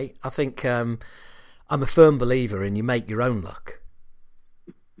with you, mate, I think I'm a firm believer in you make your own luck.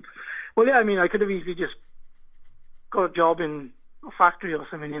 Well, yeah, I mean, I could have easily just got a job in a factory or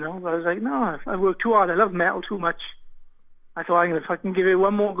something, you know, but I was like, no, I work too hard, I love metal too much. I thought I'm going to fucking give it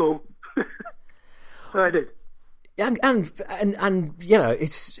one more go. So I did. And you know,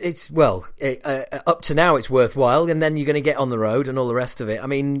 it's well, up to now it's worthwhile, and then you're going to get on the road and all the rest of it. I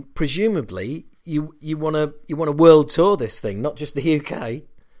mean, presumably you want to world tour this thing, not just the UK.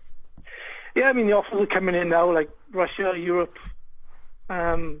 Yeah, I mean the offers are coming in now, like Russia, Europe.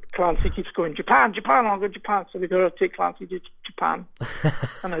 Clancy keeps going Japan. I'll go Japan, so we got to take Clancy to Japan.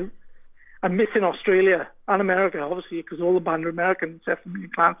 And I'm missing Australia and America, obviously, because all the band are American except for me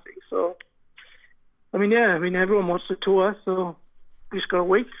and Clancy. So. I mean, everyone wants to tour, so we just gotta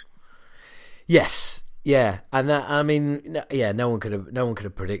wait. Yes, yeah, and that, I mean, yeah, no one could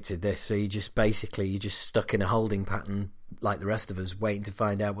have predicted this. So you're just stuck in a holding pattern like the rest of us, waiting to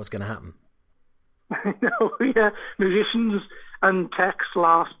find out what's going to happen. I know, yeah, musicians and techs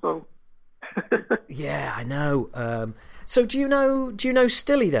last though. Yeah, I know. So do you know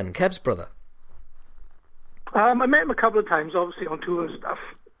Stilly then, Kev's brother? I met him a couple of times, obviously on tour and stuff.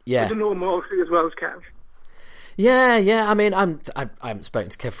 Yeah. I don't know him obviously as well as Kev. Yeah. I mean, I haven't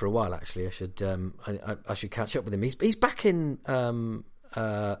spoken to Kev for a while. Actually, I should catch up with him. He's back in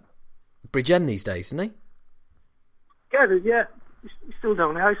Bridgend these days, isn't he? Yeah. He's still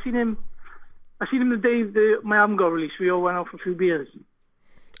down there. I seen him the day my album got released. We all went out for a few beers.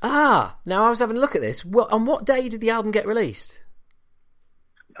 Ah, now I was having a look at this. On what day did the album get released?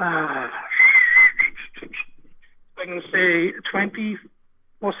 I'm going to say 20.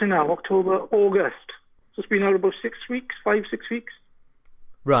 What's it now? October, August. So it's been out about 6 weeks, 5-6 weeks.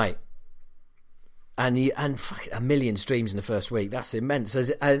 Right. And fuck, 1 million streams in the first week. That's immense.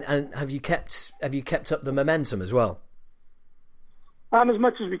 And have you kept up the momentum as well? As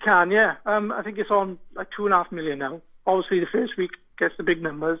much as we can, yeah. I think it's on like 2.5 million now. Obviously, the first week gets the big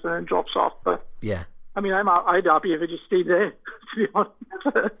numbers and then drops off. But yeah, I mean, I'd happy if it just stayed there. To be honest.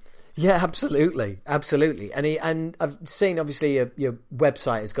 Yeah, absolutely. And I've seen obviously your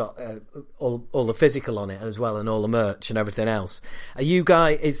website has got all the physical on it as well, and all the merch and everything else. Are you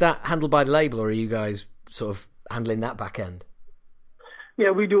guys? Is that handled by the label, or are you guys sort of handling that back end?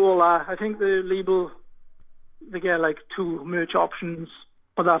 Yeah, we do all that. I think the label, they get like 2 merch options,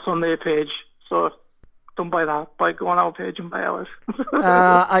 but that's on their page. So don't buy that. Go on our page and buy ours.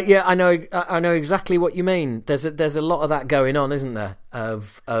 Yeah, I know exactly what you mean. There's a lot of that going on, isn't there?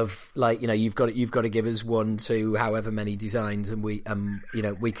 Of like, you know, you've got to give us 1 to however many designs, and we you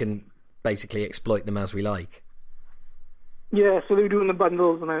know, we can basically exploit them as we like. Yeah, so they were doing the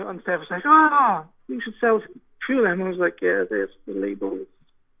bundles, and Steph was like, you should sell a few of them. I was like, yeah, there's the labels.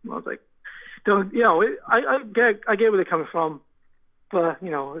 And I was like, don't, you know, I get where they're coming from, but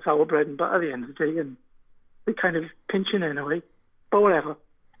you know, it's our bread and butter at the end of the day, and they kind of pinching in a way, but whatever.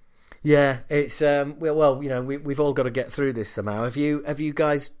 Yeah, it's well, you know, we've all got to get through this somehow. Have you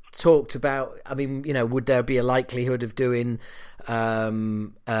guys talked about? I mean, you know, would there be a likelihood of doing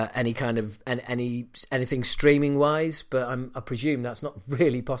any kind of anything streaming wise? But I presume that's not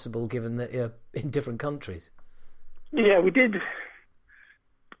really possible given that you're in different countries. Yeah, we did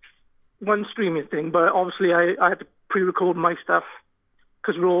one streaming thing, but obviously I had to pre-record my stuff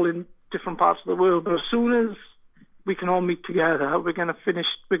because we're all in different parts of the world. But as soon as we can all meet together, we're going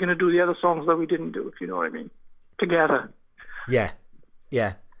to do the other songs that we didn't do, if you know what I mean, together. Yeah.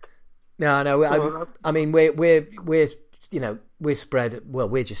 No. I mean, we're you know, we're spread. Well,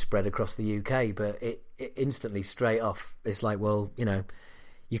 we're just spread across the UK, but it instantly straight off, it's like, well, you know,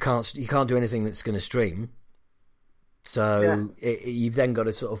 you can't do anything that's going to stream. So you've then got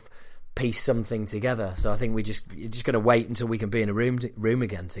to sort of piece something together. So I think you're just going to wait until we can be in a room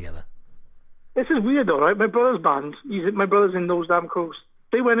again together. This is weird though, right? My brother's band, my brother's in Those Damn Crows.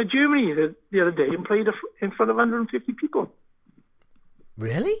 They went to Germany the other day and played in front of 150 people.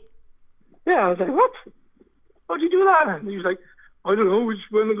 Really? Yeah, I was like, what? How'd you do that? And he was like, I don't know, we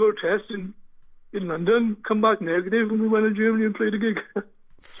just went and got a test in London, come back negative, and we went to Germany and played a gig.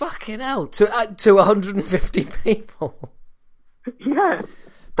 Fucking hell. To 150 people. Yeah.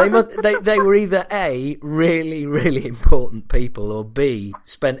 They were either A, really, really important people, or B,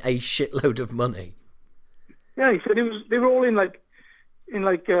 spent a shitload of money. Yeah, he said they were all in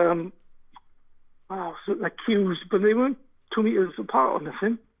queues, but they weren't 2 meters apart or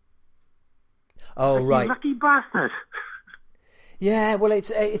nothing. Oh, like, right. You lucky bastard. Yeah, well,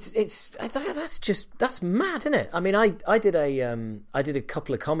 that's mad, isn't it? I mean, I did a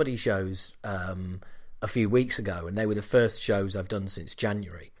couple of comedy shows a few weeks ago, and they were the first shows I've done since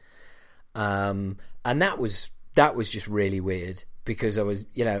January, and that was just really weird because I was,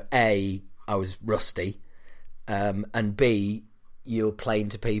 A, I was rusty, and B, you're playing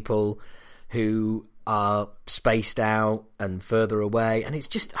to people who are spaced out and further away, and it's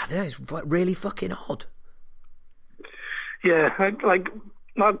just, I don't know, it's really fucking odd. Yeah, like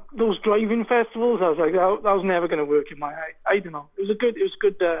those driving festivals, I was like, that was never going to work in my eye. I don't know. It was a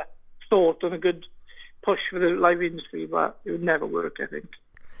good thought and a good push for the live industry, but it would never work, I think.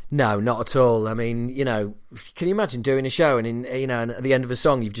 No, not at all. I mean, can you imagine doing a show and and at the end of a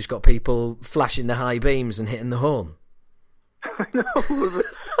song you've just got people flashing the high beams and hitting the horn? I know.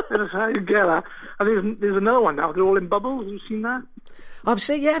 That's how you get that. And there's another one now. They're all in bubbles. Have you seen that? I've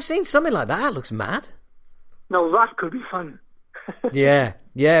seen something like that. It looks mad. No, that could be fun. Yeah.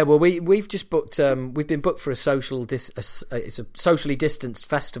 Well, we've just booked. We've been booked for a it's a socially distanced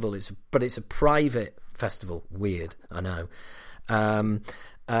festival. But it's a private festival. Weird, I know.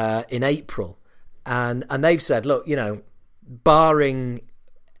 In April, and they've said, look, barring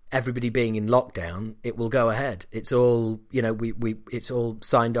everybody being in lockdown, it will go ahead. It's all it's all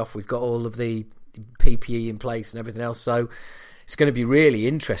signed off. We've got all of the PPE in place and everything else. So it's going to be really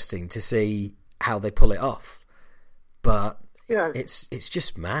interesting to see how they pull it off. But yeah, it's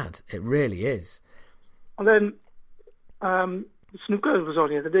just mad. It really is. And then snooker was on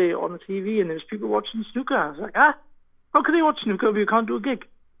the other day on the TV, and there was people watching snooker. I was like, how can they watch snooker if you can't do a gig?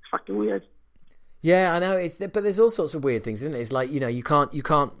 It's fucking weird. Yeah, I know. But there's all sorts of weird things, isn't it? It's like, you can't meet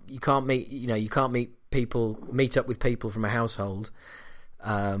up with people from a household,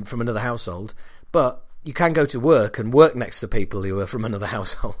 from another household, but you can go to work and work next to people who are from another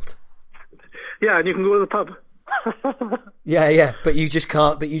household. Yeah, and you can go to the pub. Yeah, but you just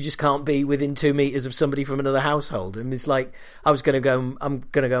can't be within 2 meters of somebody from another household. And it's like, I'm gonna go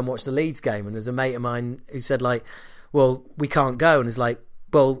and watch the Leeds game, and there's a mate of mine who said, like, well, we can't go, and it's like,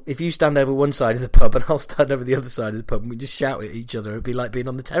 well, if you stand over one side of the pub and I'll stand over the other side of the pub and we just shout at each other, it'd be like being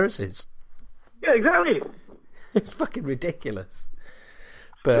on the terraces. Yeah, exactly. It's fucking ridiculous.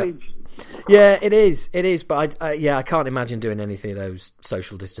 But yeah, it is. But I can't imagine doing anything of those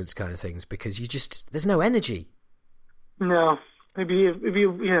social distance kind of things because there's no energy. No, maybe if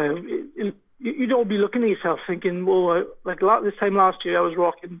you don't be looking at yourself thinking, well, like this time last year I was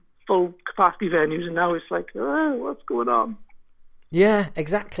rocking full capacity venues, and now it's like, what's going on? Yeah,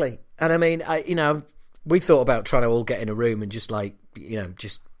 exactly. And I mean, we thought about trying to all get in a room and just like,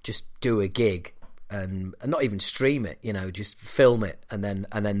 just do a gig and not even stream it, just film it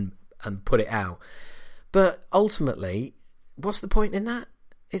and put it out. But ultimately, what's the point in that?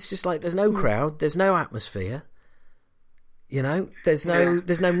 It's just like there's no crowd, there's no atmosphere. There's no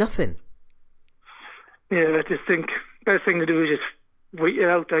nothing. Yeah, I just think best thing to do is just wait it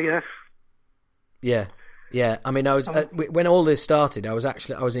out, I guess. Yeah. I mean, I was when all this started, I was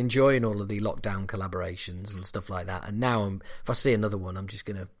enjoying all of the lockdown collaborations and stuff like that. And now, if I see another one, I'm just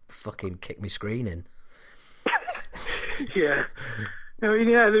gonna fucking kick my screen in. Yeah, I mean,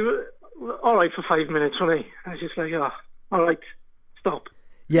 yeah, they were all right for 5 minutes, weren't they? I was just like, all right, stop.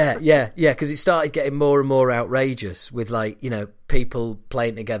 Yeah, because it started getting more and more outrageous with, like, people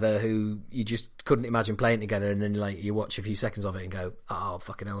playing together who you just couldn't imagine playing together, and then, like, you watch a few seconds of it and go, oh,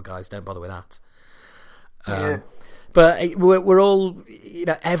 fucking hell, guys, don't bother with that. Yeah. But we're all,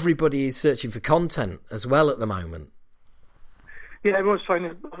 everybody is searching for content as well at the moment. Yeah, everyone's trying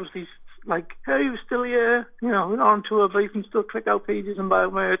to, obviously, like, hey, we're still here, we're on tour, but you can still click out pages and buy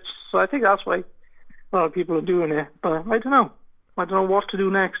merch. So I think that's why a lot of people are doing it. But I don't know. I don't know what to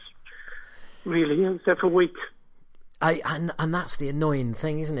do next, really, except for wait. And that's the annoying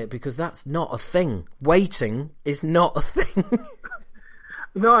thing, isn't it? Because that's not a thing. Waiting is not a thing.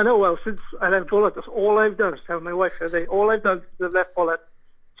 No, I know. Well, since I left Bullet, that's all I've done. I was telling my wife the other day, all I've done since I left Bullet,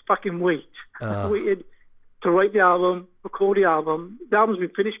 fucking wait. I waited to write the album, record the album. The album's been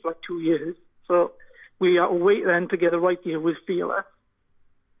finished for like 2 years. So we had to wait then to get it right here with Fearless.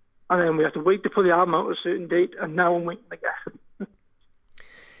 And then we have to wait to put the album out at a certain date, and now I'm waiting again.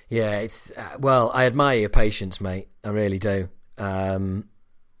 Yeah, it's well, I admire your patience, mate. I really do. I mean,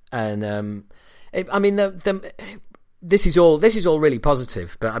 this is all really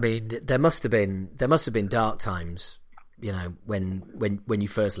positive, but I mean, there must have been dark times, you know, when you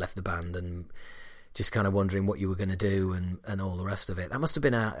first left the band and just kind of wondering what you were going to do and all the rest of it. That must have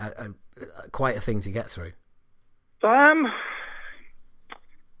been a quite a thing to get through.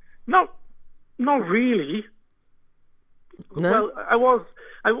 Not really. No? Well, I was.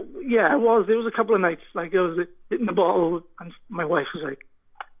 There was a couple of nights, like, I was hitting the bottle, and my wife was like,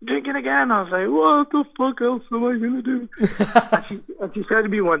 drinking again. I was like, what the fuck else am I going to do? and she said to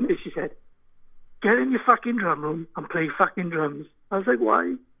me one day, she said, get in your fucking drum room and play fucking drums. I was like,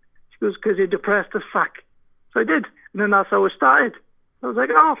 why? She goes, because you're depressed as fuck. So I did. And then that's how it started. I was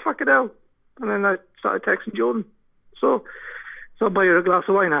like, oh, fuck it hell. And then I started texting Jordan. So I'll buy her a glass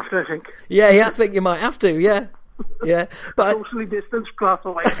of wine after, I think. Yeah, I think you might have to, yeah. Yeah. But socially distanced glass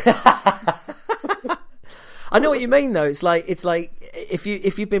of wine. I know what you mean, though. It's like if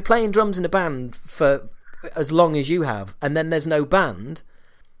you've been playing drums in a band for as long as you have, and then there's no band,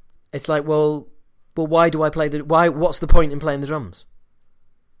 it's like, well, why do I play what's the point in playing the drums?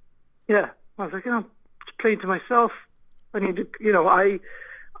 Yeah, I was like, I'm just playing to myself. I need to,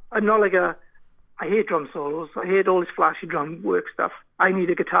 I'm not like I hate drum solos. I hate all this flashy drum work stuff. I need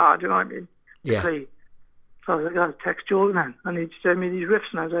a guitar. Do you know what I mean? Yeah. Play. So I was like, I'll text Jordan then, and he'd send me these riffs,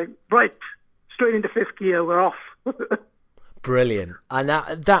 and I was like, right. Straight into fifth gear, we're off. Brilliant. And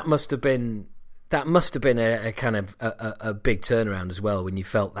that must have been a kind of a big turnaround as well, when you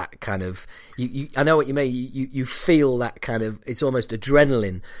felt that kind of you I know what you mean. You feel that kind of, it's almost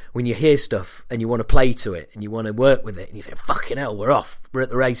adrenaline when you hear stuff and you want to play to it and you want to work with it and you think, fucking hell, we're off. We're at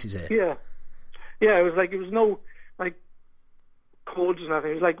the races here. Yeah, it was no like chords or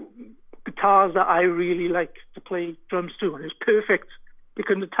nothing. It was like guitars that I really liked to play drums to, and it was perfect.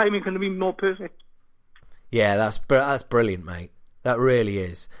 The timing couldn't be more perfect. Yeah, that's brilliant, mate. That really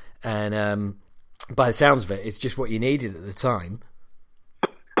is. And by the sounds of it, it's just what you needed at the time.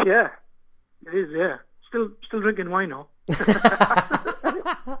 Yeah, it is. Yeah, still drinking wine now.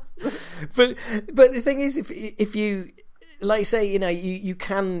 but the thing is, if you, like you say, you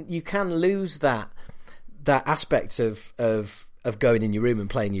can lose that aspect of going in your room and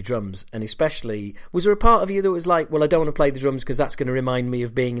playing your drums. And especially, was there a part of you that was like, well, I don't want to play the drums because that's going to remind me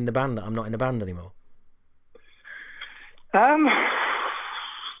of being in the band, that I'm not in a band anymore?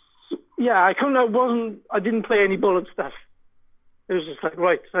 Yeah, I didn't play any Bullet stuff. It was just like,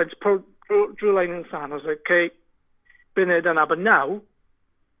 right, so I just drew a line in the sand. I was like, okay, been there, done that. But now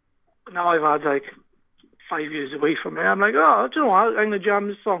I've had like 5 years away from it. I'm like, oh, do you know what? I'm going to jam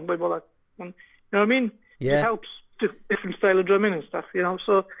this song by Bullet. And, you know what I mean? Yeah. It helps. Different style of drumming and stuff,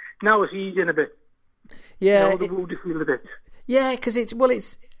 so now it's easing a bit. Yeah, the mood to feel a bit. Yeah, because it's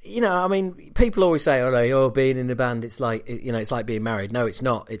I mean, people always say, being in a band, it's like, it's like being married. No, it's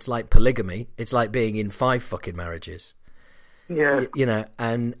not. It's like polygamy. It's like being in 5 fucking marriages. Yeah,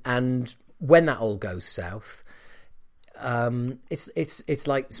 and when that all goes south, it's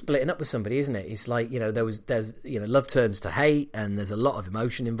like splitting up with somebody, isn't it? It's like, there's love turns to hate, and there's a lot of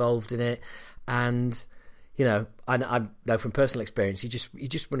emotion involved in it, and. I know from personal experience, you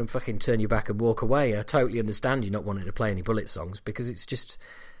just want to fucking turn your back and walk away. I totally understand you not wanting to play any Bullet songs, because it's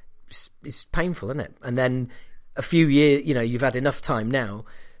painful, isn't it? And then a few years, you've had enough time now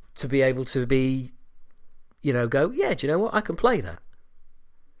to be able to be, go, yeah, do you know what? I can play that.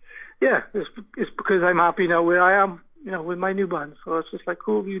 Yeah, it's because I'm happy now where I am, with my new band. So it's just like,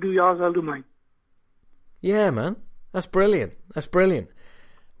 cool, you do yours, I'll do mine. Yeah, man, that's brilliant. That's brilliant.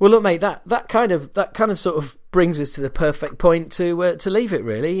 Well, look, mate, that kind of sort of brings us to the perfect point to leave it.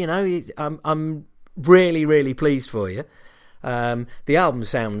 Really, I'm really, really pleased for you. The album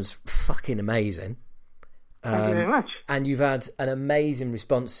sounds fucking amazing. Thank you very much. And you've had an amazing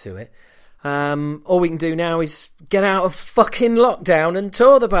response to it. All we can do now is get out of fucking lockdown and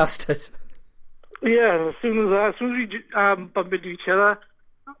tour the bastard. Yeah, as soon as we bump into each other,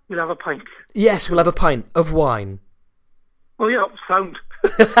 we'll have a pint. Yes, we'll have a pint of wine. Oh yeah, sound.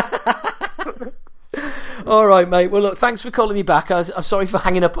 All right, mate. Well, look, thanks for calling me back. I'm sorry for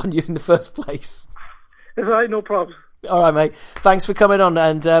hanging up on you in the first place. It's all right, no problem. All right, mate. Thanks for coming on,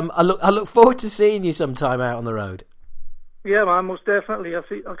 and I look forward to seeing you sometime out on the road. Yeah, man, most definitely.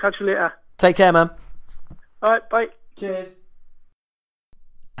 I'll catch you later. Take care, man. All right, bye. Cheers.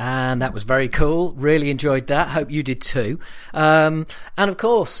 And that was very cool. Really enjoyed that. Hope you did too. And of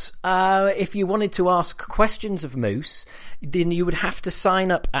course, if you wanted to ask questions of Moose, then you would have to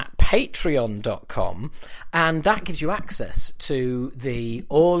sign up at patreon.com, and that gives you access to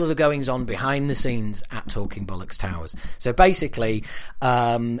all of the goings on behind the scenes at Talking Bollocks Towers. So basically,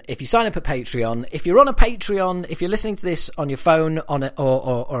 if you sign up at Patreon, if you're on a Patreon, if you're listening to this on your phone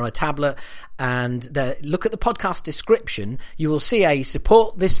or on a tablet, and look at the podcast description, you will see a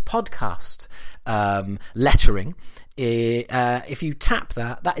support this podcast lettering. If you tap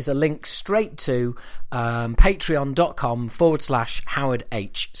that is a link straight to patreon.com/Howard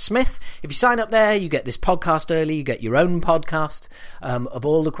H. Smith. If you sign up there, you get this podcast early, you get your own podcast of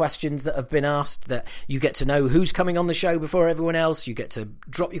all the questions that have been asked, that you get to know who's coming on the show before everyone else, you get to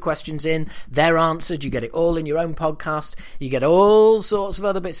drop your questions in, they're answered, you get it all in your own podcast, you get all sorts of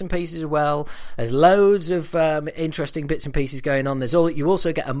other bits and pieces as well. There's loads of interesting bits and pieces going on. You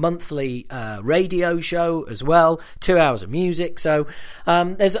also get a monthly radio show as well, 2 hours of music. So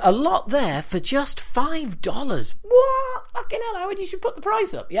there's a lot there for just $5. What? Fucking hell, Howard, you should put the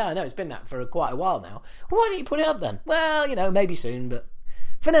price up. Yeah, I know, it's been that for quite a while now. Why don't you put it up then? Well, maybe soon, but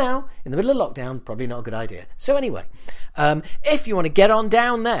for now, in the middle of lockdown, probably not a good idea. So anyway, if you want to get on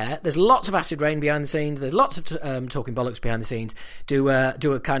down there, there's lots of Acid Rain behind the scenes. There's lots of Talking Bollocks behind the scenes. Do a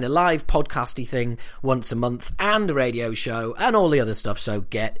kind of live podcasty thing once a month, and a radio show, and all the other stuff. So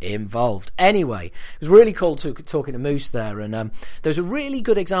get involved. Anyway, it was really cool talking to Moose there, and there was a really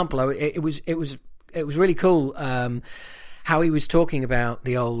good example. It was really cool. How he was talking about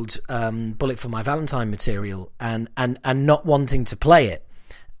the old Bullet for My Valentine material and not wanting to play it.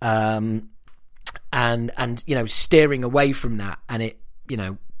 And steering away from that, and it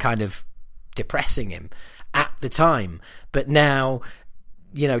kind of depressing him at the time, but now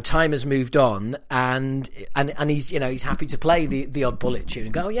time has moved on, and he's he's happy to play the odd Bullet tune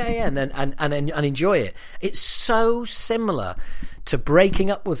and go, and then and enjoy it. It's so similar to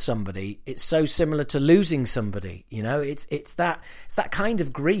breaking up with somebody. It's so similar to losing somebody. It's that kind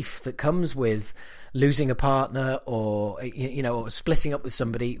of grief that comes with losing a partner, or or splitting up with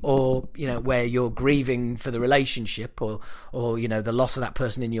somebody, or where you're grieving for the relationship, or the loss of that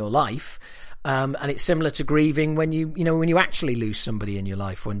person in your life. And it's similar to grieving when you actually lose somebody in your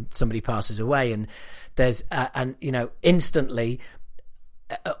life, when somebody passes away, and there's instantly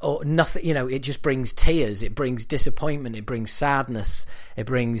or nothing, it just brings tears, it brings disappointment, it brings sadness, it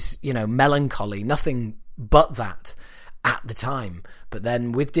brings melancholy, nothing but that at the time. But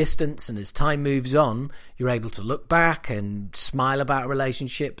then with distance, and as time moves on, you're able to look back and smile about a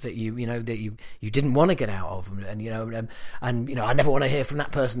relationship that you didn't want to get out of, and I never want to hear from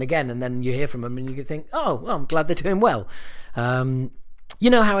that person again, and then you hear from them and you think, oh well, I'm glad they're doing well. You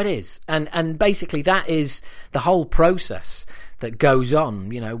know how it is, and basically that is the whole process that goes on,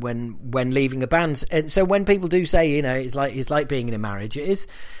 when leaving a band. And so when people do say, it's like being in a marriage, it is,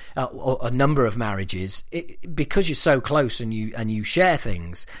 or a number of marriages, because you're so close and you share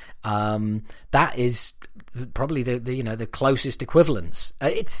things. That is probably the closest equivalence.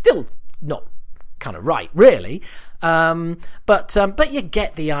 It's still not kind of right, really, but you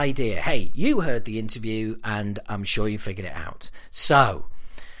get the idea. Hey, you heard the interview, and I'm sure you figured it out. So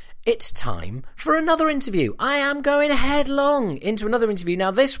it's time for another interview. I am going headlong into another interview. Now,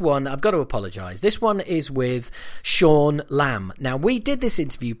 this one, I've got to apologise. This one is with Sean Lamb. Now, we did this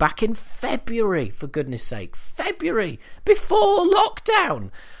interview back in February, for goodness sake. February, before lockdown.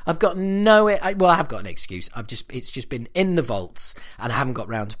 I've got I have got an excuse. It's just been in the vaults, and I haven't got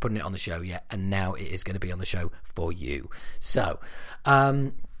round to putting it on the show yet, and now it is going to be on the show for you. So,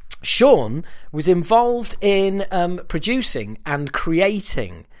 Sean was involved in producing and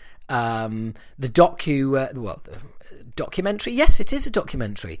creating the documentary. Yes, it is a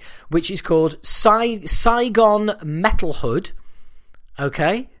documentary, which is called Saigon Metalhood.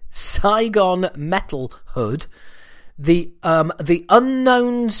 Okay, Saigon Metalhood, the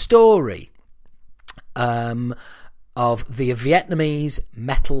unknown story of the Vietnamese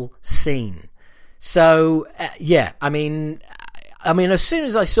metal scene. So I mean, as soon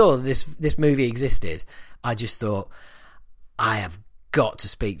as I saw this movie existed, I just thought, I have got to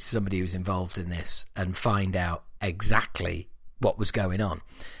speak to somebody who's involved in this and find out exactly what was going on.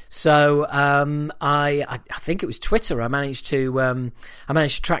 So I think it was Twitter. I managed to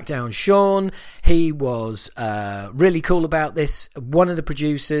track down Sean. He was really cool about this. One of the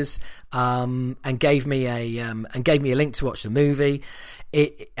producers, and gave me a link to watch the movie.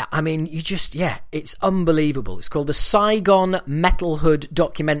 It's unbelievable. It's called the Saigon Metalhood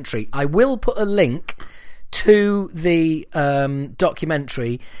documentary. I will put a link to the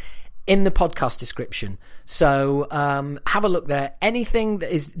documentary in the podcast description. So have a look there. Anything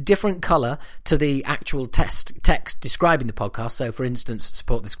that is different colour to the actual text describing the podcast, so for instance,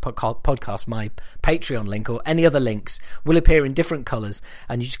 support this podcast, my Patreon link or any other links will appear in different colours,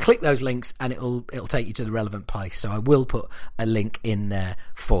 and you just click those links and it'll take you to the relevant place. So I will put a link in there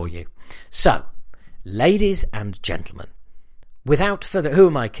for you. So, ladies and gentlemen, without further... Who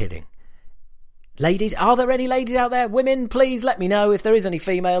am I kidding? Ladies, are there any ladies out there? Women, please let me know if there is any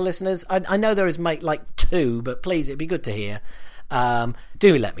female listeners. I know there is like 2, but please, it'd be good to hear.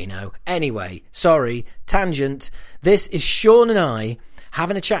 Do let me know. Anyway, sorry, tangent. This is Sean and I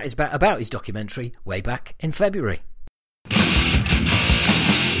having a chat about his documentary way back in February.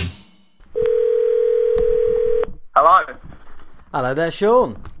 Hello. Hello there,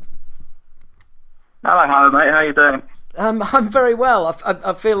 Sean. Hello, mate. How you doing? I'm very well.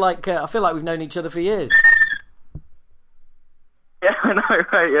 I feel like we've known each other for years. Yeah, I know,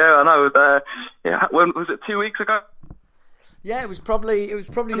 mate. Yeah, I know. When was it? 2 weeks ago? Yeah, it was probably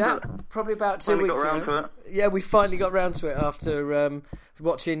about 2 weeks ago. Yeah, we finally got round to it after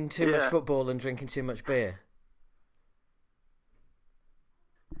watching too much football and drinking too much beer.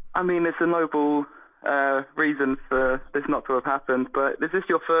 I mean, it's a noble reason for this not to have happened. But is this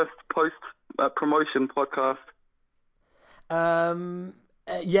your first post-promotion podcast?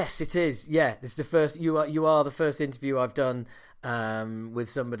 Yes, it is. Yeah, this is the first. You are the first interview I've done with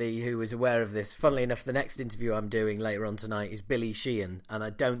somebody who is aware of this. Funnily enough, the next interview I'm doing later on tonight is Billy Sheehan, and I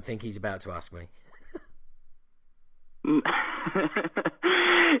don't think he's about to ask me.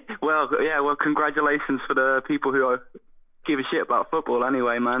 Well, congratulations for the people who give a shit about football.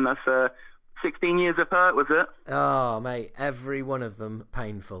 Anyway, man, that's 16 years of hurt, was it? Oh, mate, every one of them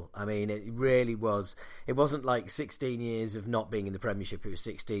painful. I mean, it really was. It wasn't like 16 years of not being in the Premiership. It was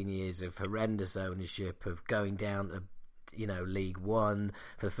 16 years of horrendous ownership, of going down to, League One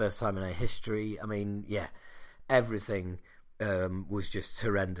for the first time in our history. I mean, yeah, everything was just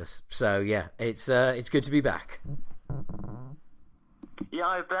horrendous. So, yeah, it's good to be back. Yeah,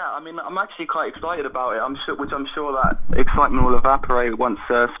 I bet. I mean, I'm actually quite excited about it. I'm sure that excitement will evaporate once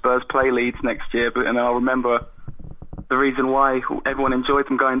Spurs play Leeds next year. But I'll remember the reason why everyone enjoyed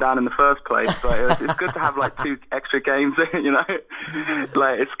them going down in the first place. But it's good to have like 2 extra games. Like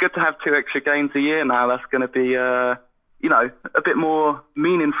it's good to have 2 extra games a year now. That's going to be a bit more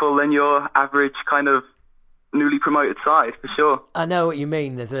meaningful than your average kind of newly promoted side, for sure. I know what you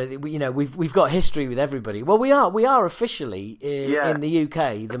mean. There's we've got history with everybody. Well, we are officially in the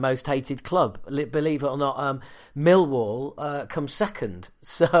UK the most hated club. Believe it or not, Millwall comes second.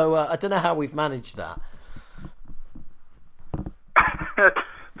 So I don't know how we've managed that. Yeah,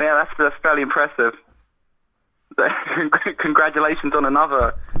 that's fairly impressive. Congratulations on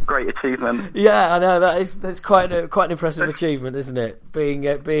another great achievement. Yeah, I know that's quite an impressive achievement, isn't it?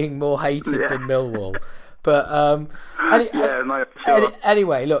 Being more hated than Millwall. But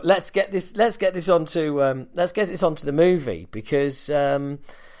anyway, look, let's get this onto the movie, because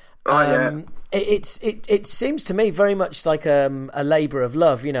it seems to me very much like a labour of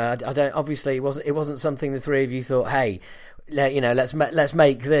love. I don't, obviously it wasn't something the three of you thought, hey, let's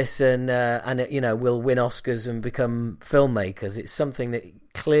make this and we'll win Oscars and become filmmakers. It's something that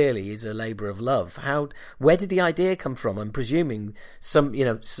clearly is a labour of love. Where did the idea come from? I'm presuming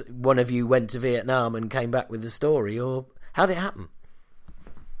one of you went to Vietnam and came back with the story, or how did it happen?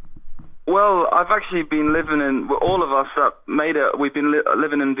 Well, I've actually been all of us that made it, we've been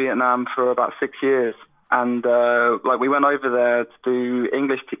living in Vietnam for about 6 years, and we went over there to do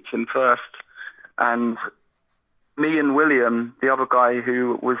English teaching first, and me and William, the other guy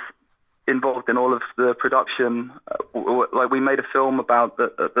who was involved in all of the production, we made a film about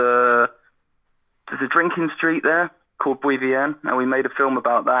there's a drinking street there called Bui Vien, and we made a film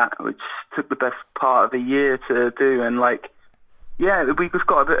about that, which took the best part of a year to do. And we just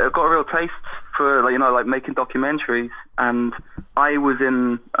got a real taste for making documentaries. And I was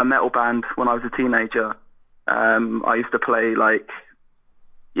in a metal band when I was a teenager. I used to play in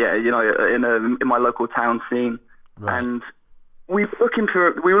my local town scene. Right. And we were looking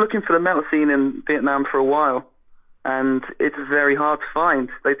for the metal scene in Vietnam for a while, and it's very hard to find.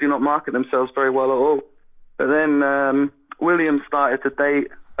 They do not market themselves very well at all. But then William started to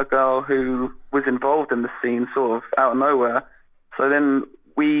date a girl who was involved in the scene, sort of out of nowhere. So then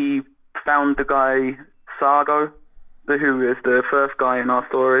we found the guy Sargo, who is the first guy in our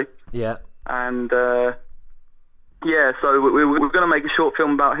story. Yeah. And so we were going to make a short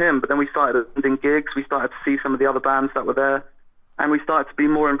film about him, but then we started attending gigs. We started to see some of the other bands that were there, and we started to be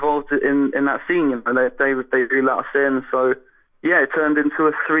more involved in that scene. And they really let us in. So, yeah, it turned into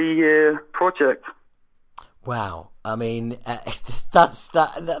a 3-year project. Wow, I mean, that's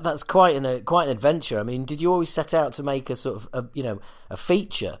quite an adventure. I mean, did you always set out to make a sort of a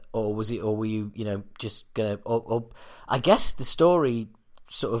feature, or were you just gonna? Or I guess the story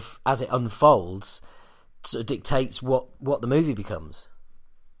sort of as it unfolds sort of dictates what the movie becomes.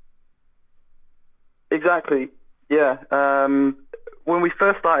 Exactly. Yeah. When we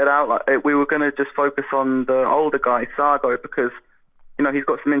first started out, we were going to just focus on the older guy, Sargo, because he's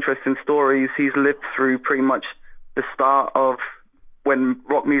got some interesting stories. He's lived through pretty much the start of when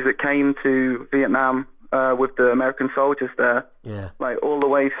rock music came to Vietnam with the American soldiers there. Yeah. Like all the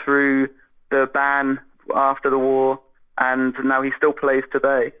way through the ban after the war, and now he still plays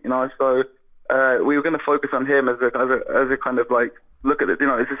today. So we were going to focus on him as a kind of like look at it.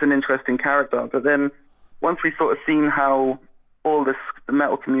 Is this an interesting character? But then once we sort of seen how all the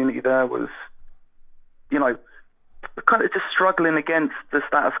metal community there was, kind of just struggling against the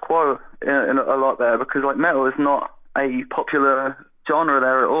status quo in a lot there, because like metal is not a popular genre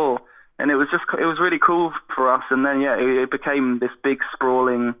there at all, and it was really cool for us. And then it became this big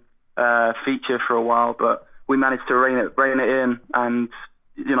sprawling feature for a while, but we managed to rein it in and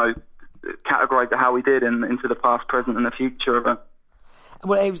categorize it how we did into the past, present, and the future of it.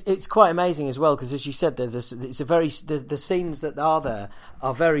 Well, it's quite amazing as well, because as you said, the scenes that are there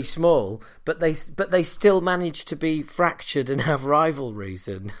are very small, but they still manage to be fractured and have rivalries,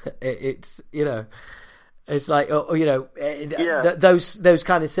 and it's like those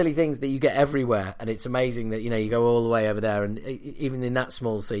kind of silly things that you get everywhere, and it's amazing that you go all the way over there, and even in that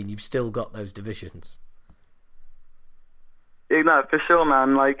small scene, you've still got those divisions. For sure,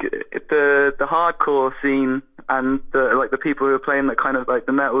 man. Like the hardcore scene and the people who are playing the kind of like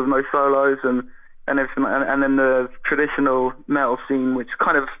the metal with no solos and everything, and then the traditional metal scene, which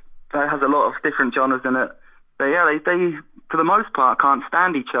kind of has a lot of different genres in it. They for the most part can't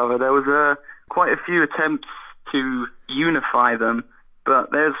stand each other. There was quite a few attempts to unify them, but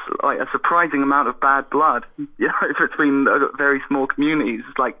there's like a surprising amount of bad blood, between very small communities.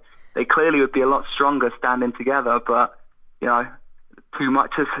 It's like they clearly would be a lot stronger standing together, but too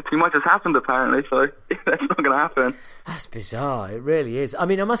much has happened apparently, so that's not going to happen. That's bizarre. It really is. I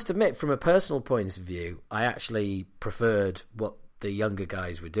mean, I must admit, from a personal point of view, I actually preferred what the younger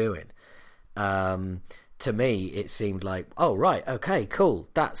guys were doing. To me, it seemed like, oh right, okay, cool.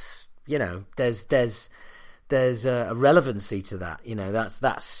 That's there's a relevancy to that.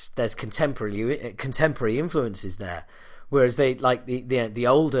 There's contemporary influences there, whereas they like the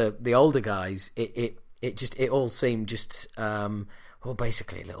older guys. It all seemed just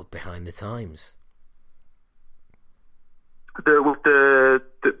basically a little behind the times. The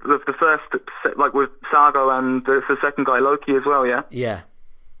first, like with Sargo and the second guy Loki as well, yeah. Yeah.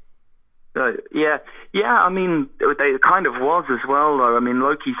 Yeah. I mean, it kind of was as well, though. I mean,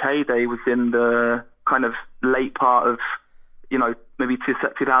 Loki's heyday was in the kind of late part of, maybe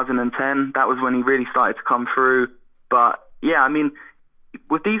 2010. That was when he really started to come through. But yeah, I mean,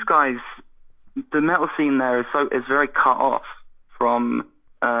 with these guys, the metal scene there is very cut off from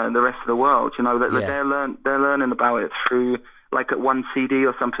the rest of the world. They're learning about it through like at one CD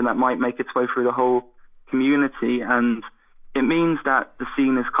or something that might make its way through the whole community, and it means that the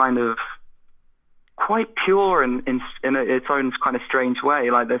scene is kind of quite pure in its own kind of strange way.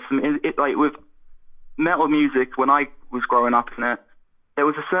 Like there's like with metal music, when I was growing up in it, there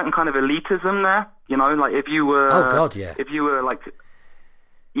was a certain kind of elitism there. Like if you were, oh god, yeah, if you were like.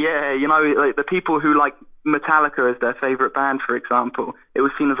 Yeah, like the people who like Metallica as their favorite band, for example, it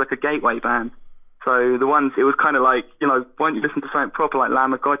was seen as like a gateway band. So the ones, it was kind of like, why don't you listen to something proper like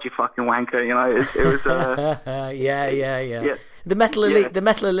Lamb of God, you fucking wanker? It was. Yeah. The metal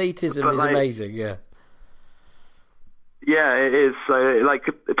elitism is amazing. Yeah. Yeah, it is. So like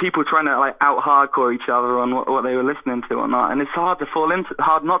people trying to like out hardcore each other on what they were listening to or not, and it's hard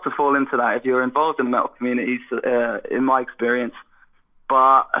not to fall into that if you're involved in metal communities. In my experience.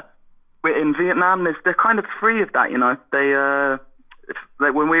 But in Vietnam, they're kind of free of that, They,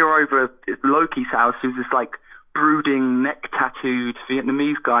 like when we were over at Loki's house, who's this like brooding, neck-tattooed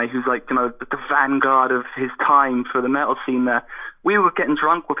Vietnamese guy who's like, the vanguard of his time for the metal scene there. We were getting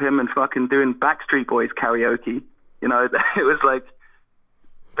drunk with him and fucking doing Backstreet Boys karaoke. It was like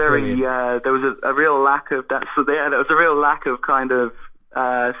very, there was a real lack of that. So there was a real lack of kind of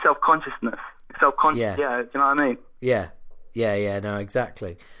self-consciousness. Yeah, do you know what I mean? Yeah, no,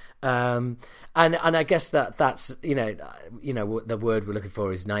 exactly. And I guess that's what the word we're looking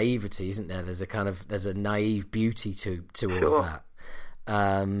for is naivety, isn't there? There's a naive beauty to all of that.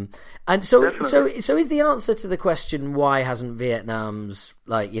 And so is the answer to the question, why hasn't Vietnam's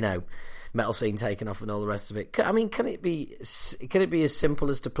metal scene taken off and all the rest of it? I mean, can it be as simple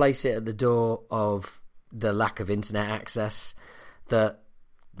as to place it at the door of the lack of internet access that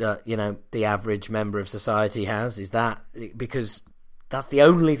the average member of society has? Is that because that's the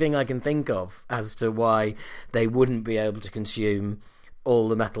only thing I can think of as to why they wouldn't be able to consume all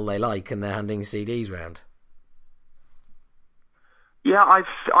the metal they like and they're handing CDs round? Yeah, I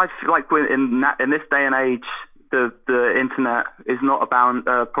feel like in this day and age, the internet is not a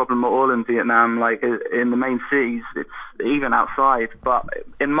problem at all in Vietnam. Like in the main cities, it's even outside. But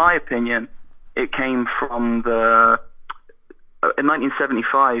in my opinion, it came from in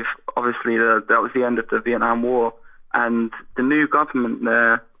 1975. Obviously, that was the end of the Vietnam War, and the new government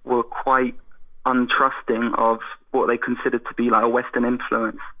there were quite untrusting of what they considered to be like a Western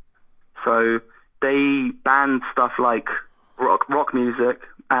influence. So they banned stuff like rock music,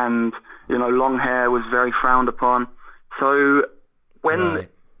 and long hair was very frowned upon. So when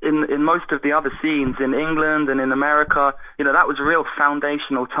in most of the other scenes in England and in America, that was a real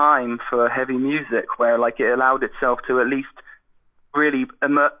foundational time for heavy music, where like it allowed itself to at least really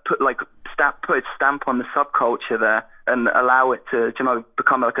put its stamp on the subculture there and allow it to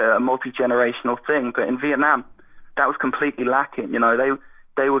become like a multi-generational thing. But in Vietnam, that was completely lacking.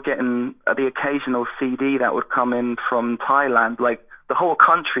 They were getting the occasional CD that would come in from Thailand. Like the whole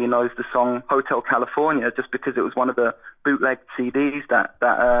country knows the song Hotel California just because it was one of the bootleg CDs that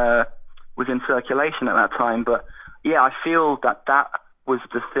was in circulation at that time. But yeah, I feel that was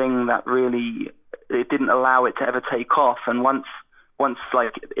the thing that really, it didn't allow it to ever take off. And once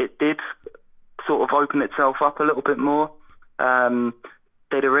like it did sort of open itself up a little bit more,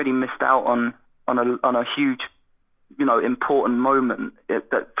 they'd already missed out on a huge, important moment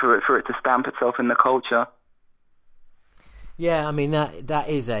for it to stamp itself in the culture. Yeah, I mean that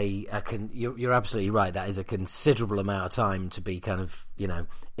is you're absolutely right. That is a considerable amount of time to be kind of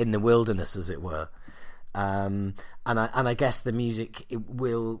in the wilderness, as it were. And I guess the music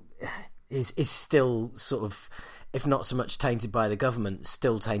is still sort of, if not so much tainted by the government,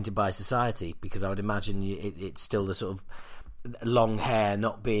 still tainted by society, because I would imagine it's still the sort of long hair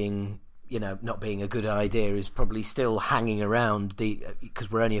not being a good idea is probably still hanging around because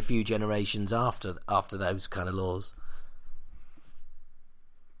we're only a few generations after those kind of laws.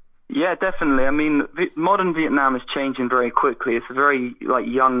 Yeah, definitely. I mean, modern Vietnam is changing very quickly. It's a very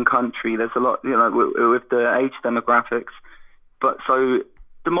young country. There's a lot, with the age demographics. But so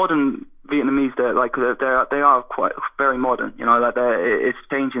the modern Vietnamese, they are quite very modern. It's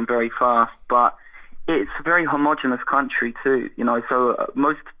changing very fast. But it's a very homogenous country too. So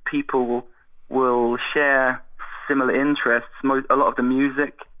most people will share similar interests. A lot of the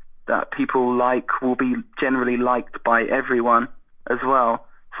music that people like will be generally liked by everyone as well.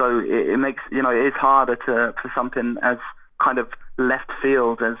 So it makes, it is harder for something as kind of left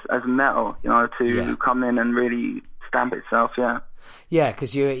field as metal, to come in and really stamp itself. Yeah. Yeah,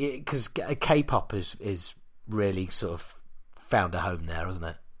 because K-pop is really sort of found a home there, hasn't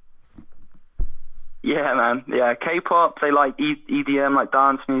it? Yeah, man. Yeah, K-pop. They like EDM, like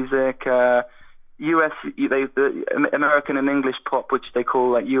dance music. The American and English pop, which they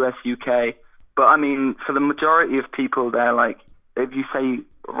call like US, UK. But I mean, for the majority of people there, like if you say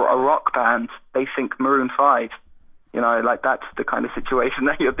a rock band, they think Maroon 5. That's the kind of situation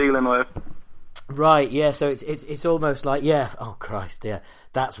that you're dealing with. Right, yeah. So it's almost like, yeah. Oh Christ, yeah.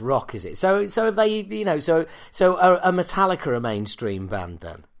 That's rock, is it? So have they, so are Metallica a mainstream band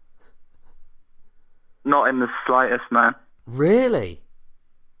then? Not in the slightest, man. Really?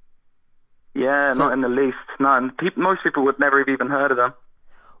 Yeah, not in the least. No, most people would never have even heard of them.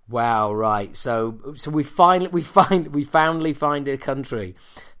 Wow, right. So we finally find a country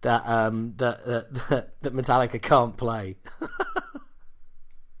that that Metallica can't play.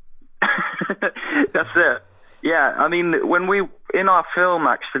 That's it. Yeah, I mean, in our film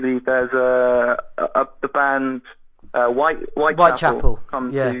actually, there's the band Whitechapel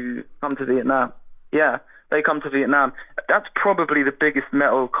come to Vietnam. Yeah, they come to Vietnam. That's probably the biggest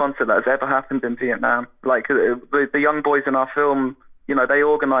metal concert that has ever happened in Vietnam. Like the young boys in our film, they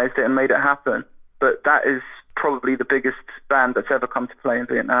organised it and made it happen. But that is probably the biggest band that's ever come to play in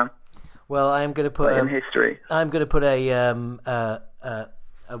Vietnam. Well, I am going to put in history. I'm going to put a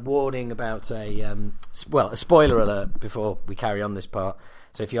warning about a spoiler alert before we carry on this part.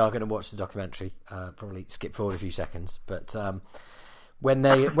 So if you are going to watch the documentary, probably skip forward a few seconds. But when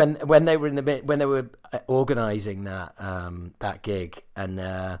they were organising that gig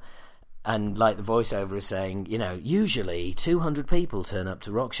and like the voiceover is saying, usually 200 people turn up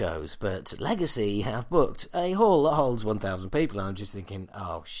to rock shows, but Legacy have booked a hall that holds 1,000 people. And I'm just thinking,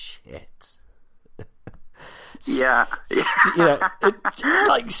 oh shit. Yeah.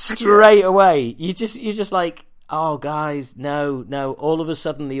 Like straight away, you're just like, oh guys, no, all of a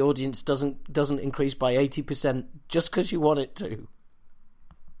sudden the audience doesn't increase by 80% just because you want it to.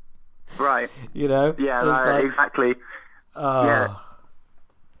 Right. You know? Yeah, no, exactly. Yeah.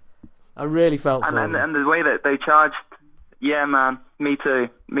 I really felt for them. them. And the way that they charged, yeah, man, me too,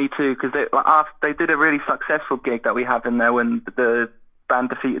 because they did a really successful gig that we have in there when the band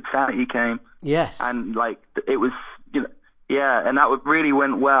Defeated Sanity came. Yes. And like it was, you know, yeah, and that really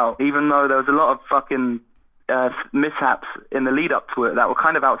went well, even though there was a lot of fucking mishaps in the lead up to it that were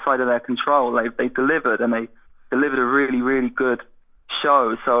kind of outside of their control. They delivered, and they delivered a really, really good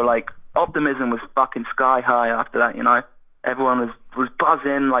show. So like optimism was fucking sky high after that, you know. Everyone was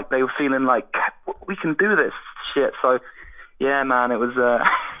buzzing, like they were feeling like we can do this shit. So yeah, man, it was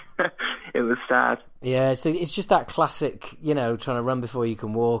it was sad. Yeah, so it's just that classic, you know, trying to run before you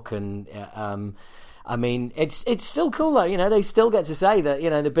can walk, and I mean, it's still cool though. You know, they still get to say that,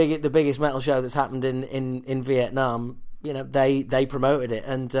 you know, the biggest metal show that's happened in Vietnam. You know, they promoted it,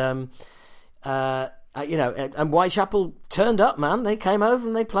 and you know, and Whitechapel turned up, man. They came over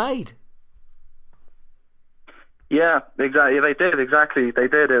and they played. Yeah, exactly. They did. Exactly, they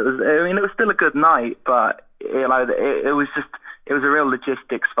did. It was. I mean, it was still a good night, but you know, it was just. It was a real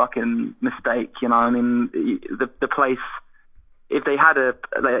logistics fucking mistake. You know, I mean, the place. If they had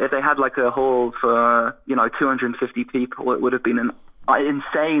like a hall for, you know, 250 people, it would have been an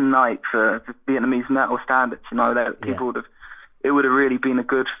insane night for Vietnamese metal standards. You know, that people would have. It would have really been a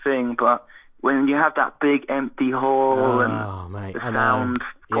good thing, but when you have that big empty hall and mate, the sound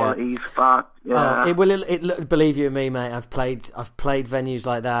quality's fucked. Yeah. It believe you me, mate. I've played venues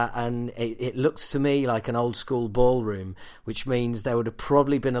like that, and it looks to me like an old school ballroom, which means there would have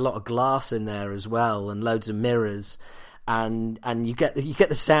probably been a lot of glass in there as well, and loads of mirrors, and you get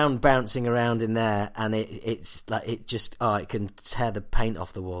the sound bouncing around in there, and it's like it can tear the paint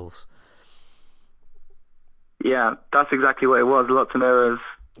off the walls. Yeah, that's exactly what it was. Lots of mirrors.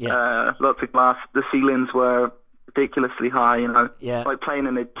 Yeah. Lots of glass. The ceilings were ridiculously high, you know. Yeah. Like playing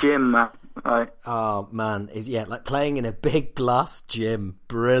in a gym, man. Right. Oh, man. Like playing in a big glass gym.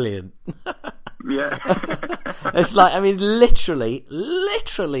 Brilliant. Yeah. It's like, I mean, literally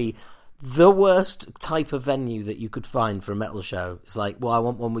the worst type of venue that you could find for a metal show. It's like, well, I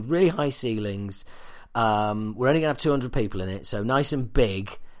want one with really high ceilings. We're only going to have 200 people in it, so nice and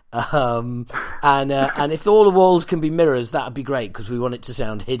big. And if all the walls can be mirrors, that'd be great, because we want it to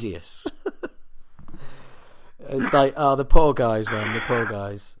sound hideous. It's like, oh, the poor guys, man, the poor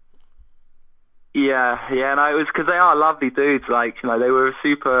guys. Yeah, no, it was because they are lovely dudes. Like, you know, they were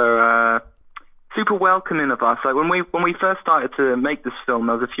super welcoming of us. Like when we first started to make this film,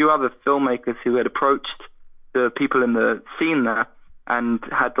 there was a few other filmmakers who had approached the people in the scene there and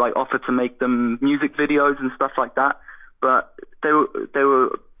had like offered to make them music videos and stuff like that. But they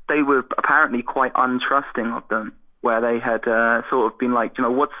were apparently quite untrusting of them, where they had sort of been like, you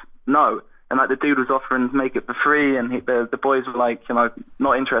know, no. And like the dude was offering to make it for free, and the boys were like, you know,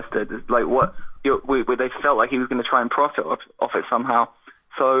 not interested. It's like, what? They felt like he was going to try and profit off it somehow.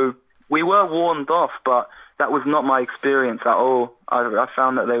 So we were warned off, but that was not my experience at all. I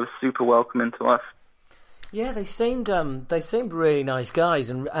found that they were super welcoming to us. Yeah, they seemed really nice guys,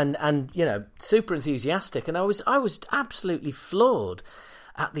 and you know, super enthusiastic. And I was absolutely floored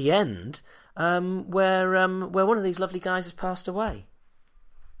at the end, where one of these lovely guys has passed away.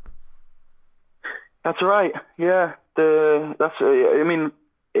 That's right. Yeah, I mean,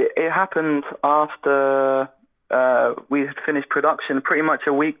 it happened after we had finished production, pretty much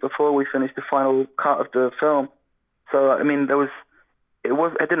a week before we finished the final cut of the film. So I mean,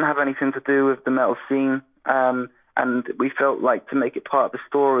 it didn't have anything to do with the metal scene, and we felt like to make it part of the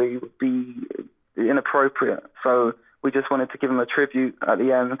story would be inappropriate. So we just wanted to give him a tribute at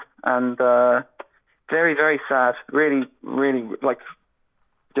the end, and very, very sad. Really, really, like,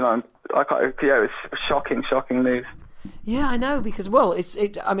 you know, it was shocking news. Yeah, I know, because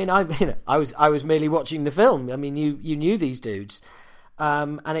I mean, I was merely watching the film. I mean, you knew these dudes,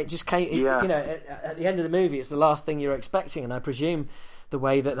 and it just came. You know, at the end of the movie, it's the last thing you're expecting, and I presume the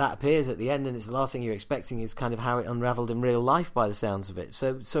way that appears at the end, and it's the last thing you're expecting, is kind of how it unravelled in real life, by the sounds of it.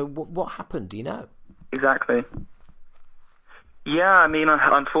 So what happened? Do you know? Exactly. Yeah, I mean,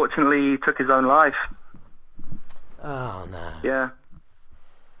 unfortunately, he took his own life. Oh no. Yeah.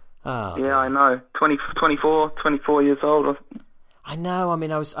 Oh, yeah, dear. I know. 24 years old. I know. I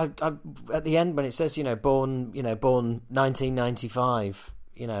mean, I at the end when it says, born 1995,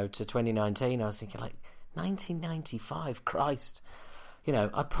 to 2019. I was thinking, like, 1995, Christ.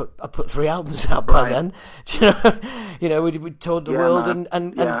 I put 3 albums out by then. We toured the world and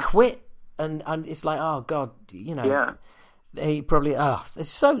quit, and it's like, oh God, Yeah. He probably it's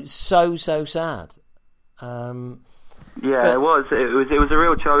so sad. Yeah, it was a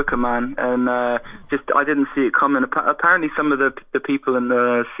real choker, man, and just I didn't see it coming. Apparently, some of the people in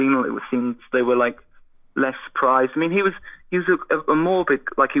the scene, they were like less surprised. I mean, he was a morbid,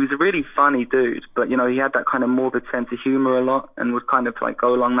 like, he was a really funny dude, but you know, he had that kind of morbid sense of humor a lot, and would kind of like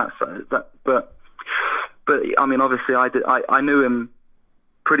go along that side. But I mean, obviously, I knew him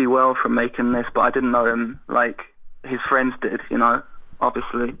pretty well from making this, but I didn't know him like his friends did, you know,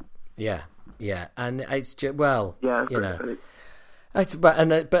 obviously. Yeah, and it's just, well, yeah, you know,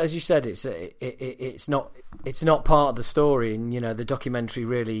 but as you said, it's not part of the story, and you know, the documentary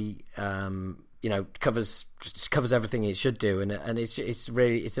really you know, covers everything it should do, and it's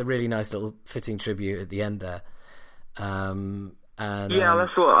a really nice little fitting tribute at the end there. And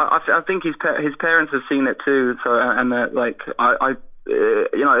that's what I think his parents have seen it too. So like I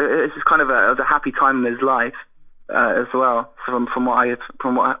you know, it's just kind of a happy time in his life as well. From what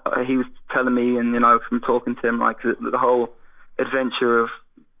he was telling me, and you know, from talking to him, like the whole adventure of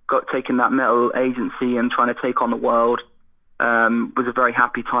taking that metal agency and trying to take on the world. Was a very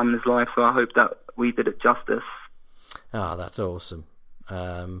happy time in his life, so I hope that we did it justice. Oh, that's awesome.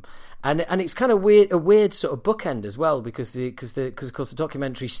 And it's kind of a weird sort of bookend as well, because of course the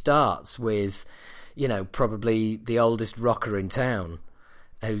documentary starts with, you know, probably the oldest rocker in town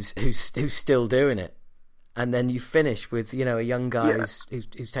who's still doing it, and then you finish with, you know, a young guy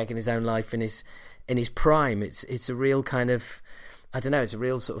who's taking his own life in his prime. It's a real kind of, I don't know, it's a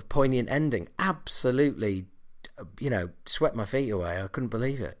real sort of poignant ending. Absolutely. You know, swept my feet away. I couldn't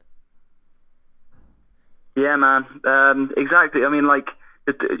believe it. Yeah, man. Exactly. I mean, like,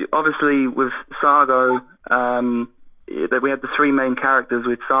 obviously with Sargo, we had the three main characters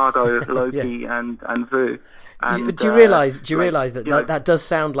with Sargo, Loki, and Vu. And, do you realise that that does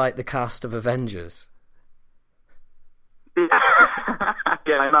sound like the cast of Avengers? Yeah,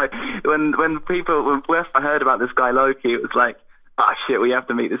 I know. When first I heard about this guy Loki, it was like, oh shit, we have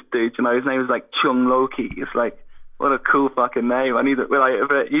to meet this dude. You know, his name was like Chung Loki. It's like, what a cool fucking name. But he's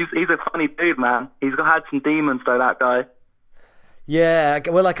a funny dude, man. He's had some demons though, that guy. Yeah,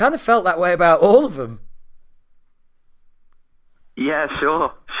 well, I kind of felt that way about all of them. Yeah,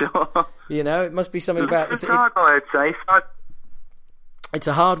 sure. You know, it must be something about... I'd say. It's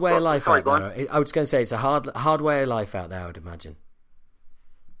a hard way of life out there. I was going to say it's a hard way of life out there, I would imagine.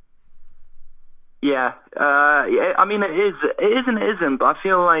 Yeah, I mean, it is and it isn't, but I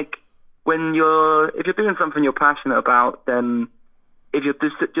feel like if you're doing something you're passionate about, then if you're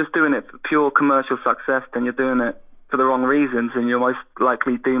just doing it for pure commercial success, then you're doing it for the wrong reasons, and you're most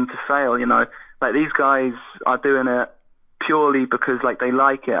likely doomed to fail, you know? Like, these guys are doing it purely because, like, they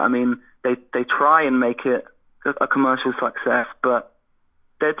like it. I mean, they try and make it a commercial success, but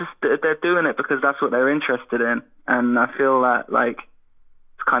they're doing it because that's what they're interested in, and I feel that, like,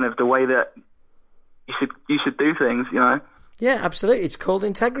 it's kind of the way that you should do things, you know? Yeah, absolutely. It's called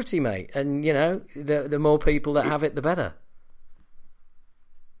integrity, mate. And, you know, the more people that have it, the better.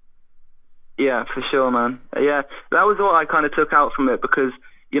 Yeah, for sure, man. Yeah, that was what I kind of took out from it, because,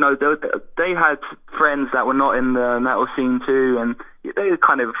 you know, they had friends that were not in the metal scene too, and they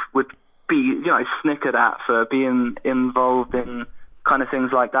kind of would be, you know, snickered at for being involved in kind of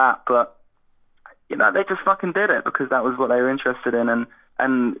things like that. But, you know, they just fucking did it because that was what they were interested in.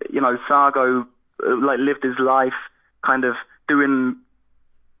 And you know, Sargo like lived his life kind of doing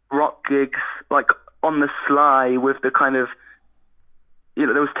rock gigs like on the sly, with the kind of, you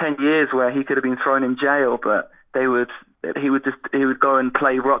know, there was 10 years where he could have been thrown in jail, but he would go and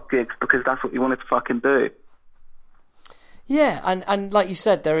play rock gigs because that's what he wanted to fucking do. Yeah, and like you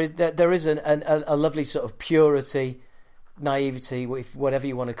said, there is a lovely sort of purity, naivety, whatever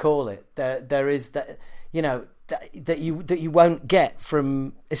you want to call it. There is that, you know, that you won't get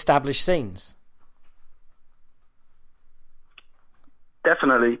from established scenes.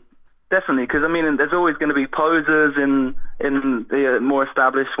 Definitely, because I mean, there's always going to be posers in the more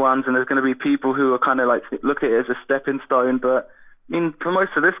established ones, and there's going to be people who are kind of like look at it as a stepping stone. But I mean, for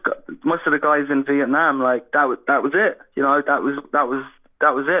most of the guys in Vietnam, like that was it. You know, that was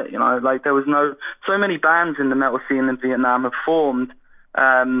it. You know, like there was so many bands in the metal scene in Vietnam have formed,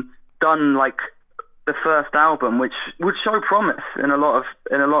 done like the first album, which would show promise in a lot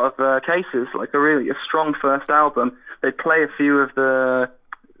of cases, like a strong first album. They'd play a few of the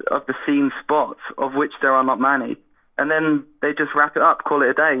scene spots, of which there are not many, and then they just wrap it up, call it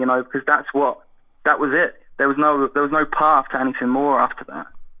a day, you know, because that was it. There was no path to anything more after that.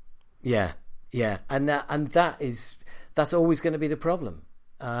 Yeah, and that's always going to be the problem.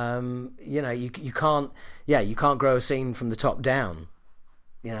 You know, you can't grow a scene from the top down.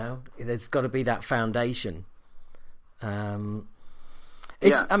 You know, there's got to be that foundation.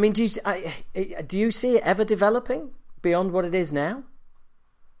 It's. I mean, do you see it ever developing beyond what it is now?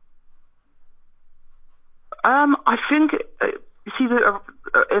 I think see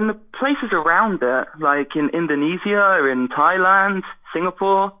in the places around it, like in Indonesia, in Thailand,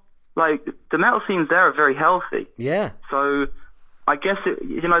 Singapore, like the metal scenes there are very healthy. Yeah. So I guess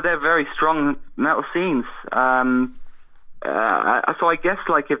they're very strong metal scenes. So I guess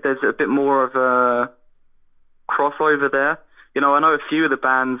like if there's a bit more of a crossover there, I know a few of the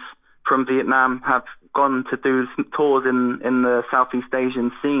bands from Vietnam have gone to do some tours in the Southeast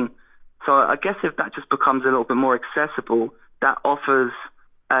Asian scene. So I guess if that just becomes a little bit more accessible, that offers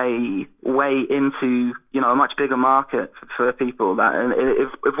a way into, a much bigger market for people. That, and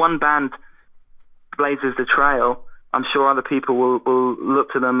if one band blazes the trail, I'm sure other people will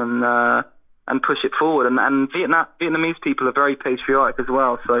look to them and push it forward. And Vietnamese people are very patriotic as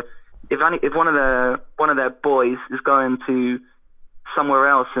well. So if one of their boys is going to somewhere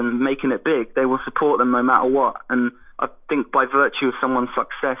else and making it big, they will support them no matter what. And I think by virtue of someone's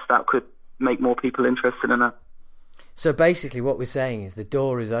success, that could make more people interested in it. So basically what we're saying is the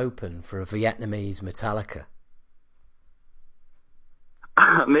door is open for a Vietnamese Metallica.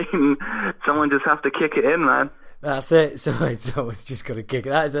 I mean, someone just has to kick it in, man. That's it. Someone's just got to kick it.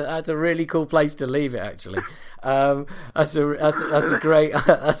 That's a really cool place to leave it, actually. That's a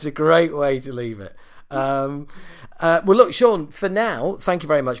great way to leave it. Well, look, Sean. For now, thank you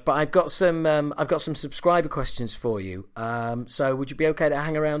very much. But I've got some subscriber questions for you. So, would you be okay to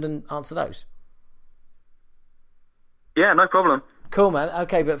hang around and answer those? Yeah, no problem. Cool, man.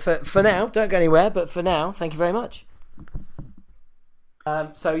 Okay, but for now, don't go anywhere. But for now, thank you very much.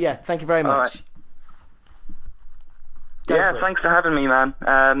 Thank you very much. Right. Thanks for having me, man.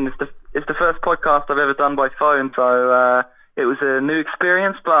 It's the first podcast I've ever done by phone, so it was a new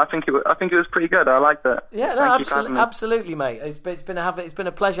experience, but I think it was pretty good. I liked it. Yeah, no, absolutely, mate. It's been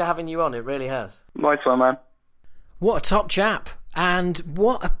a pleasure having you on. It really has. Nice one, man. What a top chap, and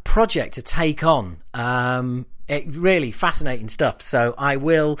what a project to take on. It really fascinating stuff. So I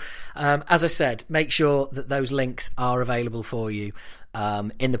will, as I said, make sure that those links are available for you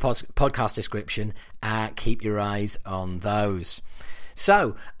in the podcast description. Keep your eyes on those.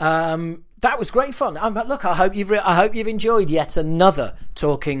 So that was great fun. Look, I hope you've enjoyed yet another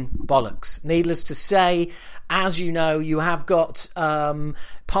Talking Bollocks. Needless to say, as you know, you have got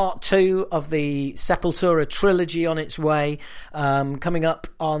part 2 of the Sepultura trilogy on its way, coming up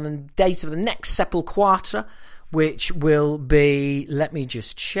on the date of the next Sepulquatra, which will be, let me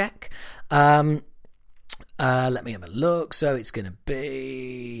just check. Let me have a look. So it's going to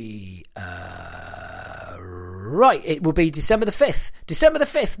be right. It will be December the 5th. December the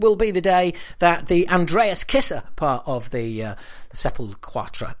 5th will be the day that the Andreas Kisser part of the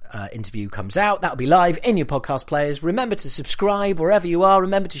Sepulquatra interview comes out. That'll be live in your podcast players. Remember to subscribe wherever you are.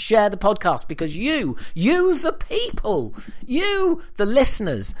 Remember to share the podcast, because you the people, you the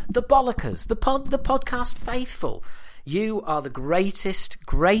listeners, the bollockers, the podcast faithful, you are the greatest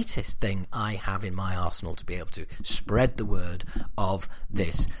thing I have in my arsenal to be able to spread the word of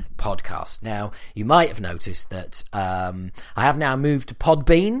this podcast. Now, you might have noticed that I have now moved to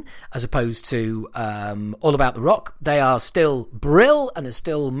Podbean as opposed to All About the Rock. They are still Brill and are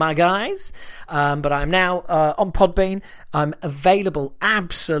still my guys, but I'm now on Podbean. I'm available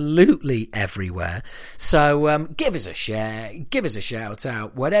absolutely everywhere. So give us a share, give us a shout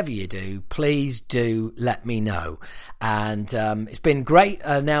out, whatever you do, please do let me know. And it's been great.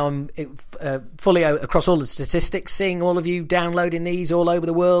 Now I'm fully across all the statistics, seeing all of you downloading these all over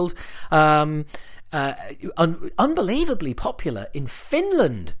the world. Unbelievably popular in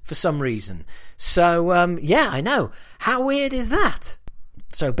Finland for some reason. So I know. How weird is that?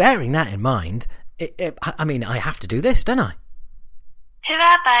 So bearing that in mind, I mean, I have to do this, don't I?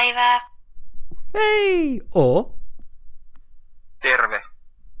 Hyvää päivää. Hey! Or... Terve.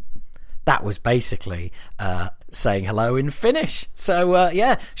 That was basically saying hello in Finnish. So,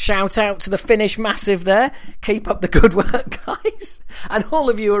 shout out to the Finnish massive there. Keep up the good work, guys. And all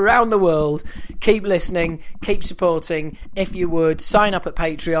of you around the world, keep listening, keep supporting. If you would, sign up at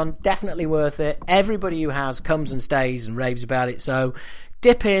Patreon. Definitely worth it. Everybody who has comes and stays and raves about it. So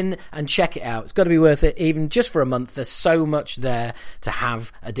dip in and check it out. It's got to be worth it, even just for a month. There's so much there to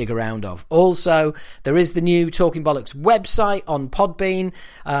have a dig around of. Also, there is the new Talking Bollocks website on Podbean.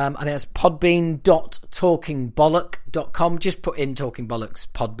 I think that's podbean.talkingbollock.com. Just put in Talking Bollocks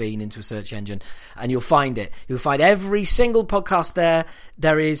Podbean into a search engine and you'll find it. You'll find every single podcast there.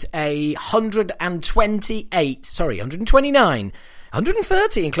 There is 129,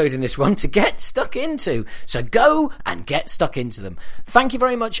 130 including this one, to get stuck into. So go and get stuck into them. Thank you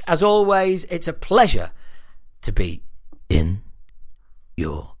very much. As always, it's a pleasure to be in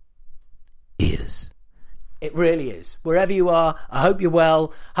your ears. It really is. Wherever you are, I hope you're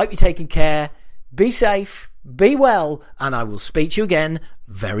well. Hope you're taking care. Be safe, be well, and I will speak to you again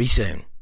very soon.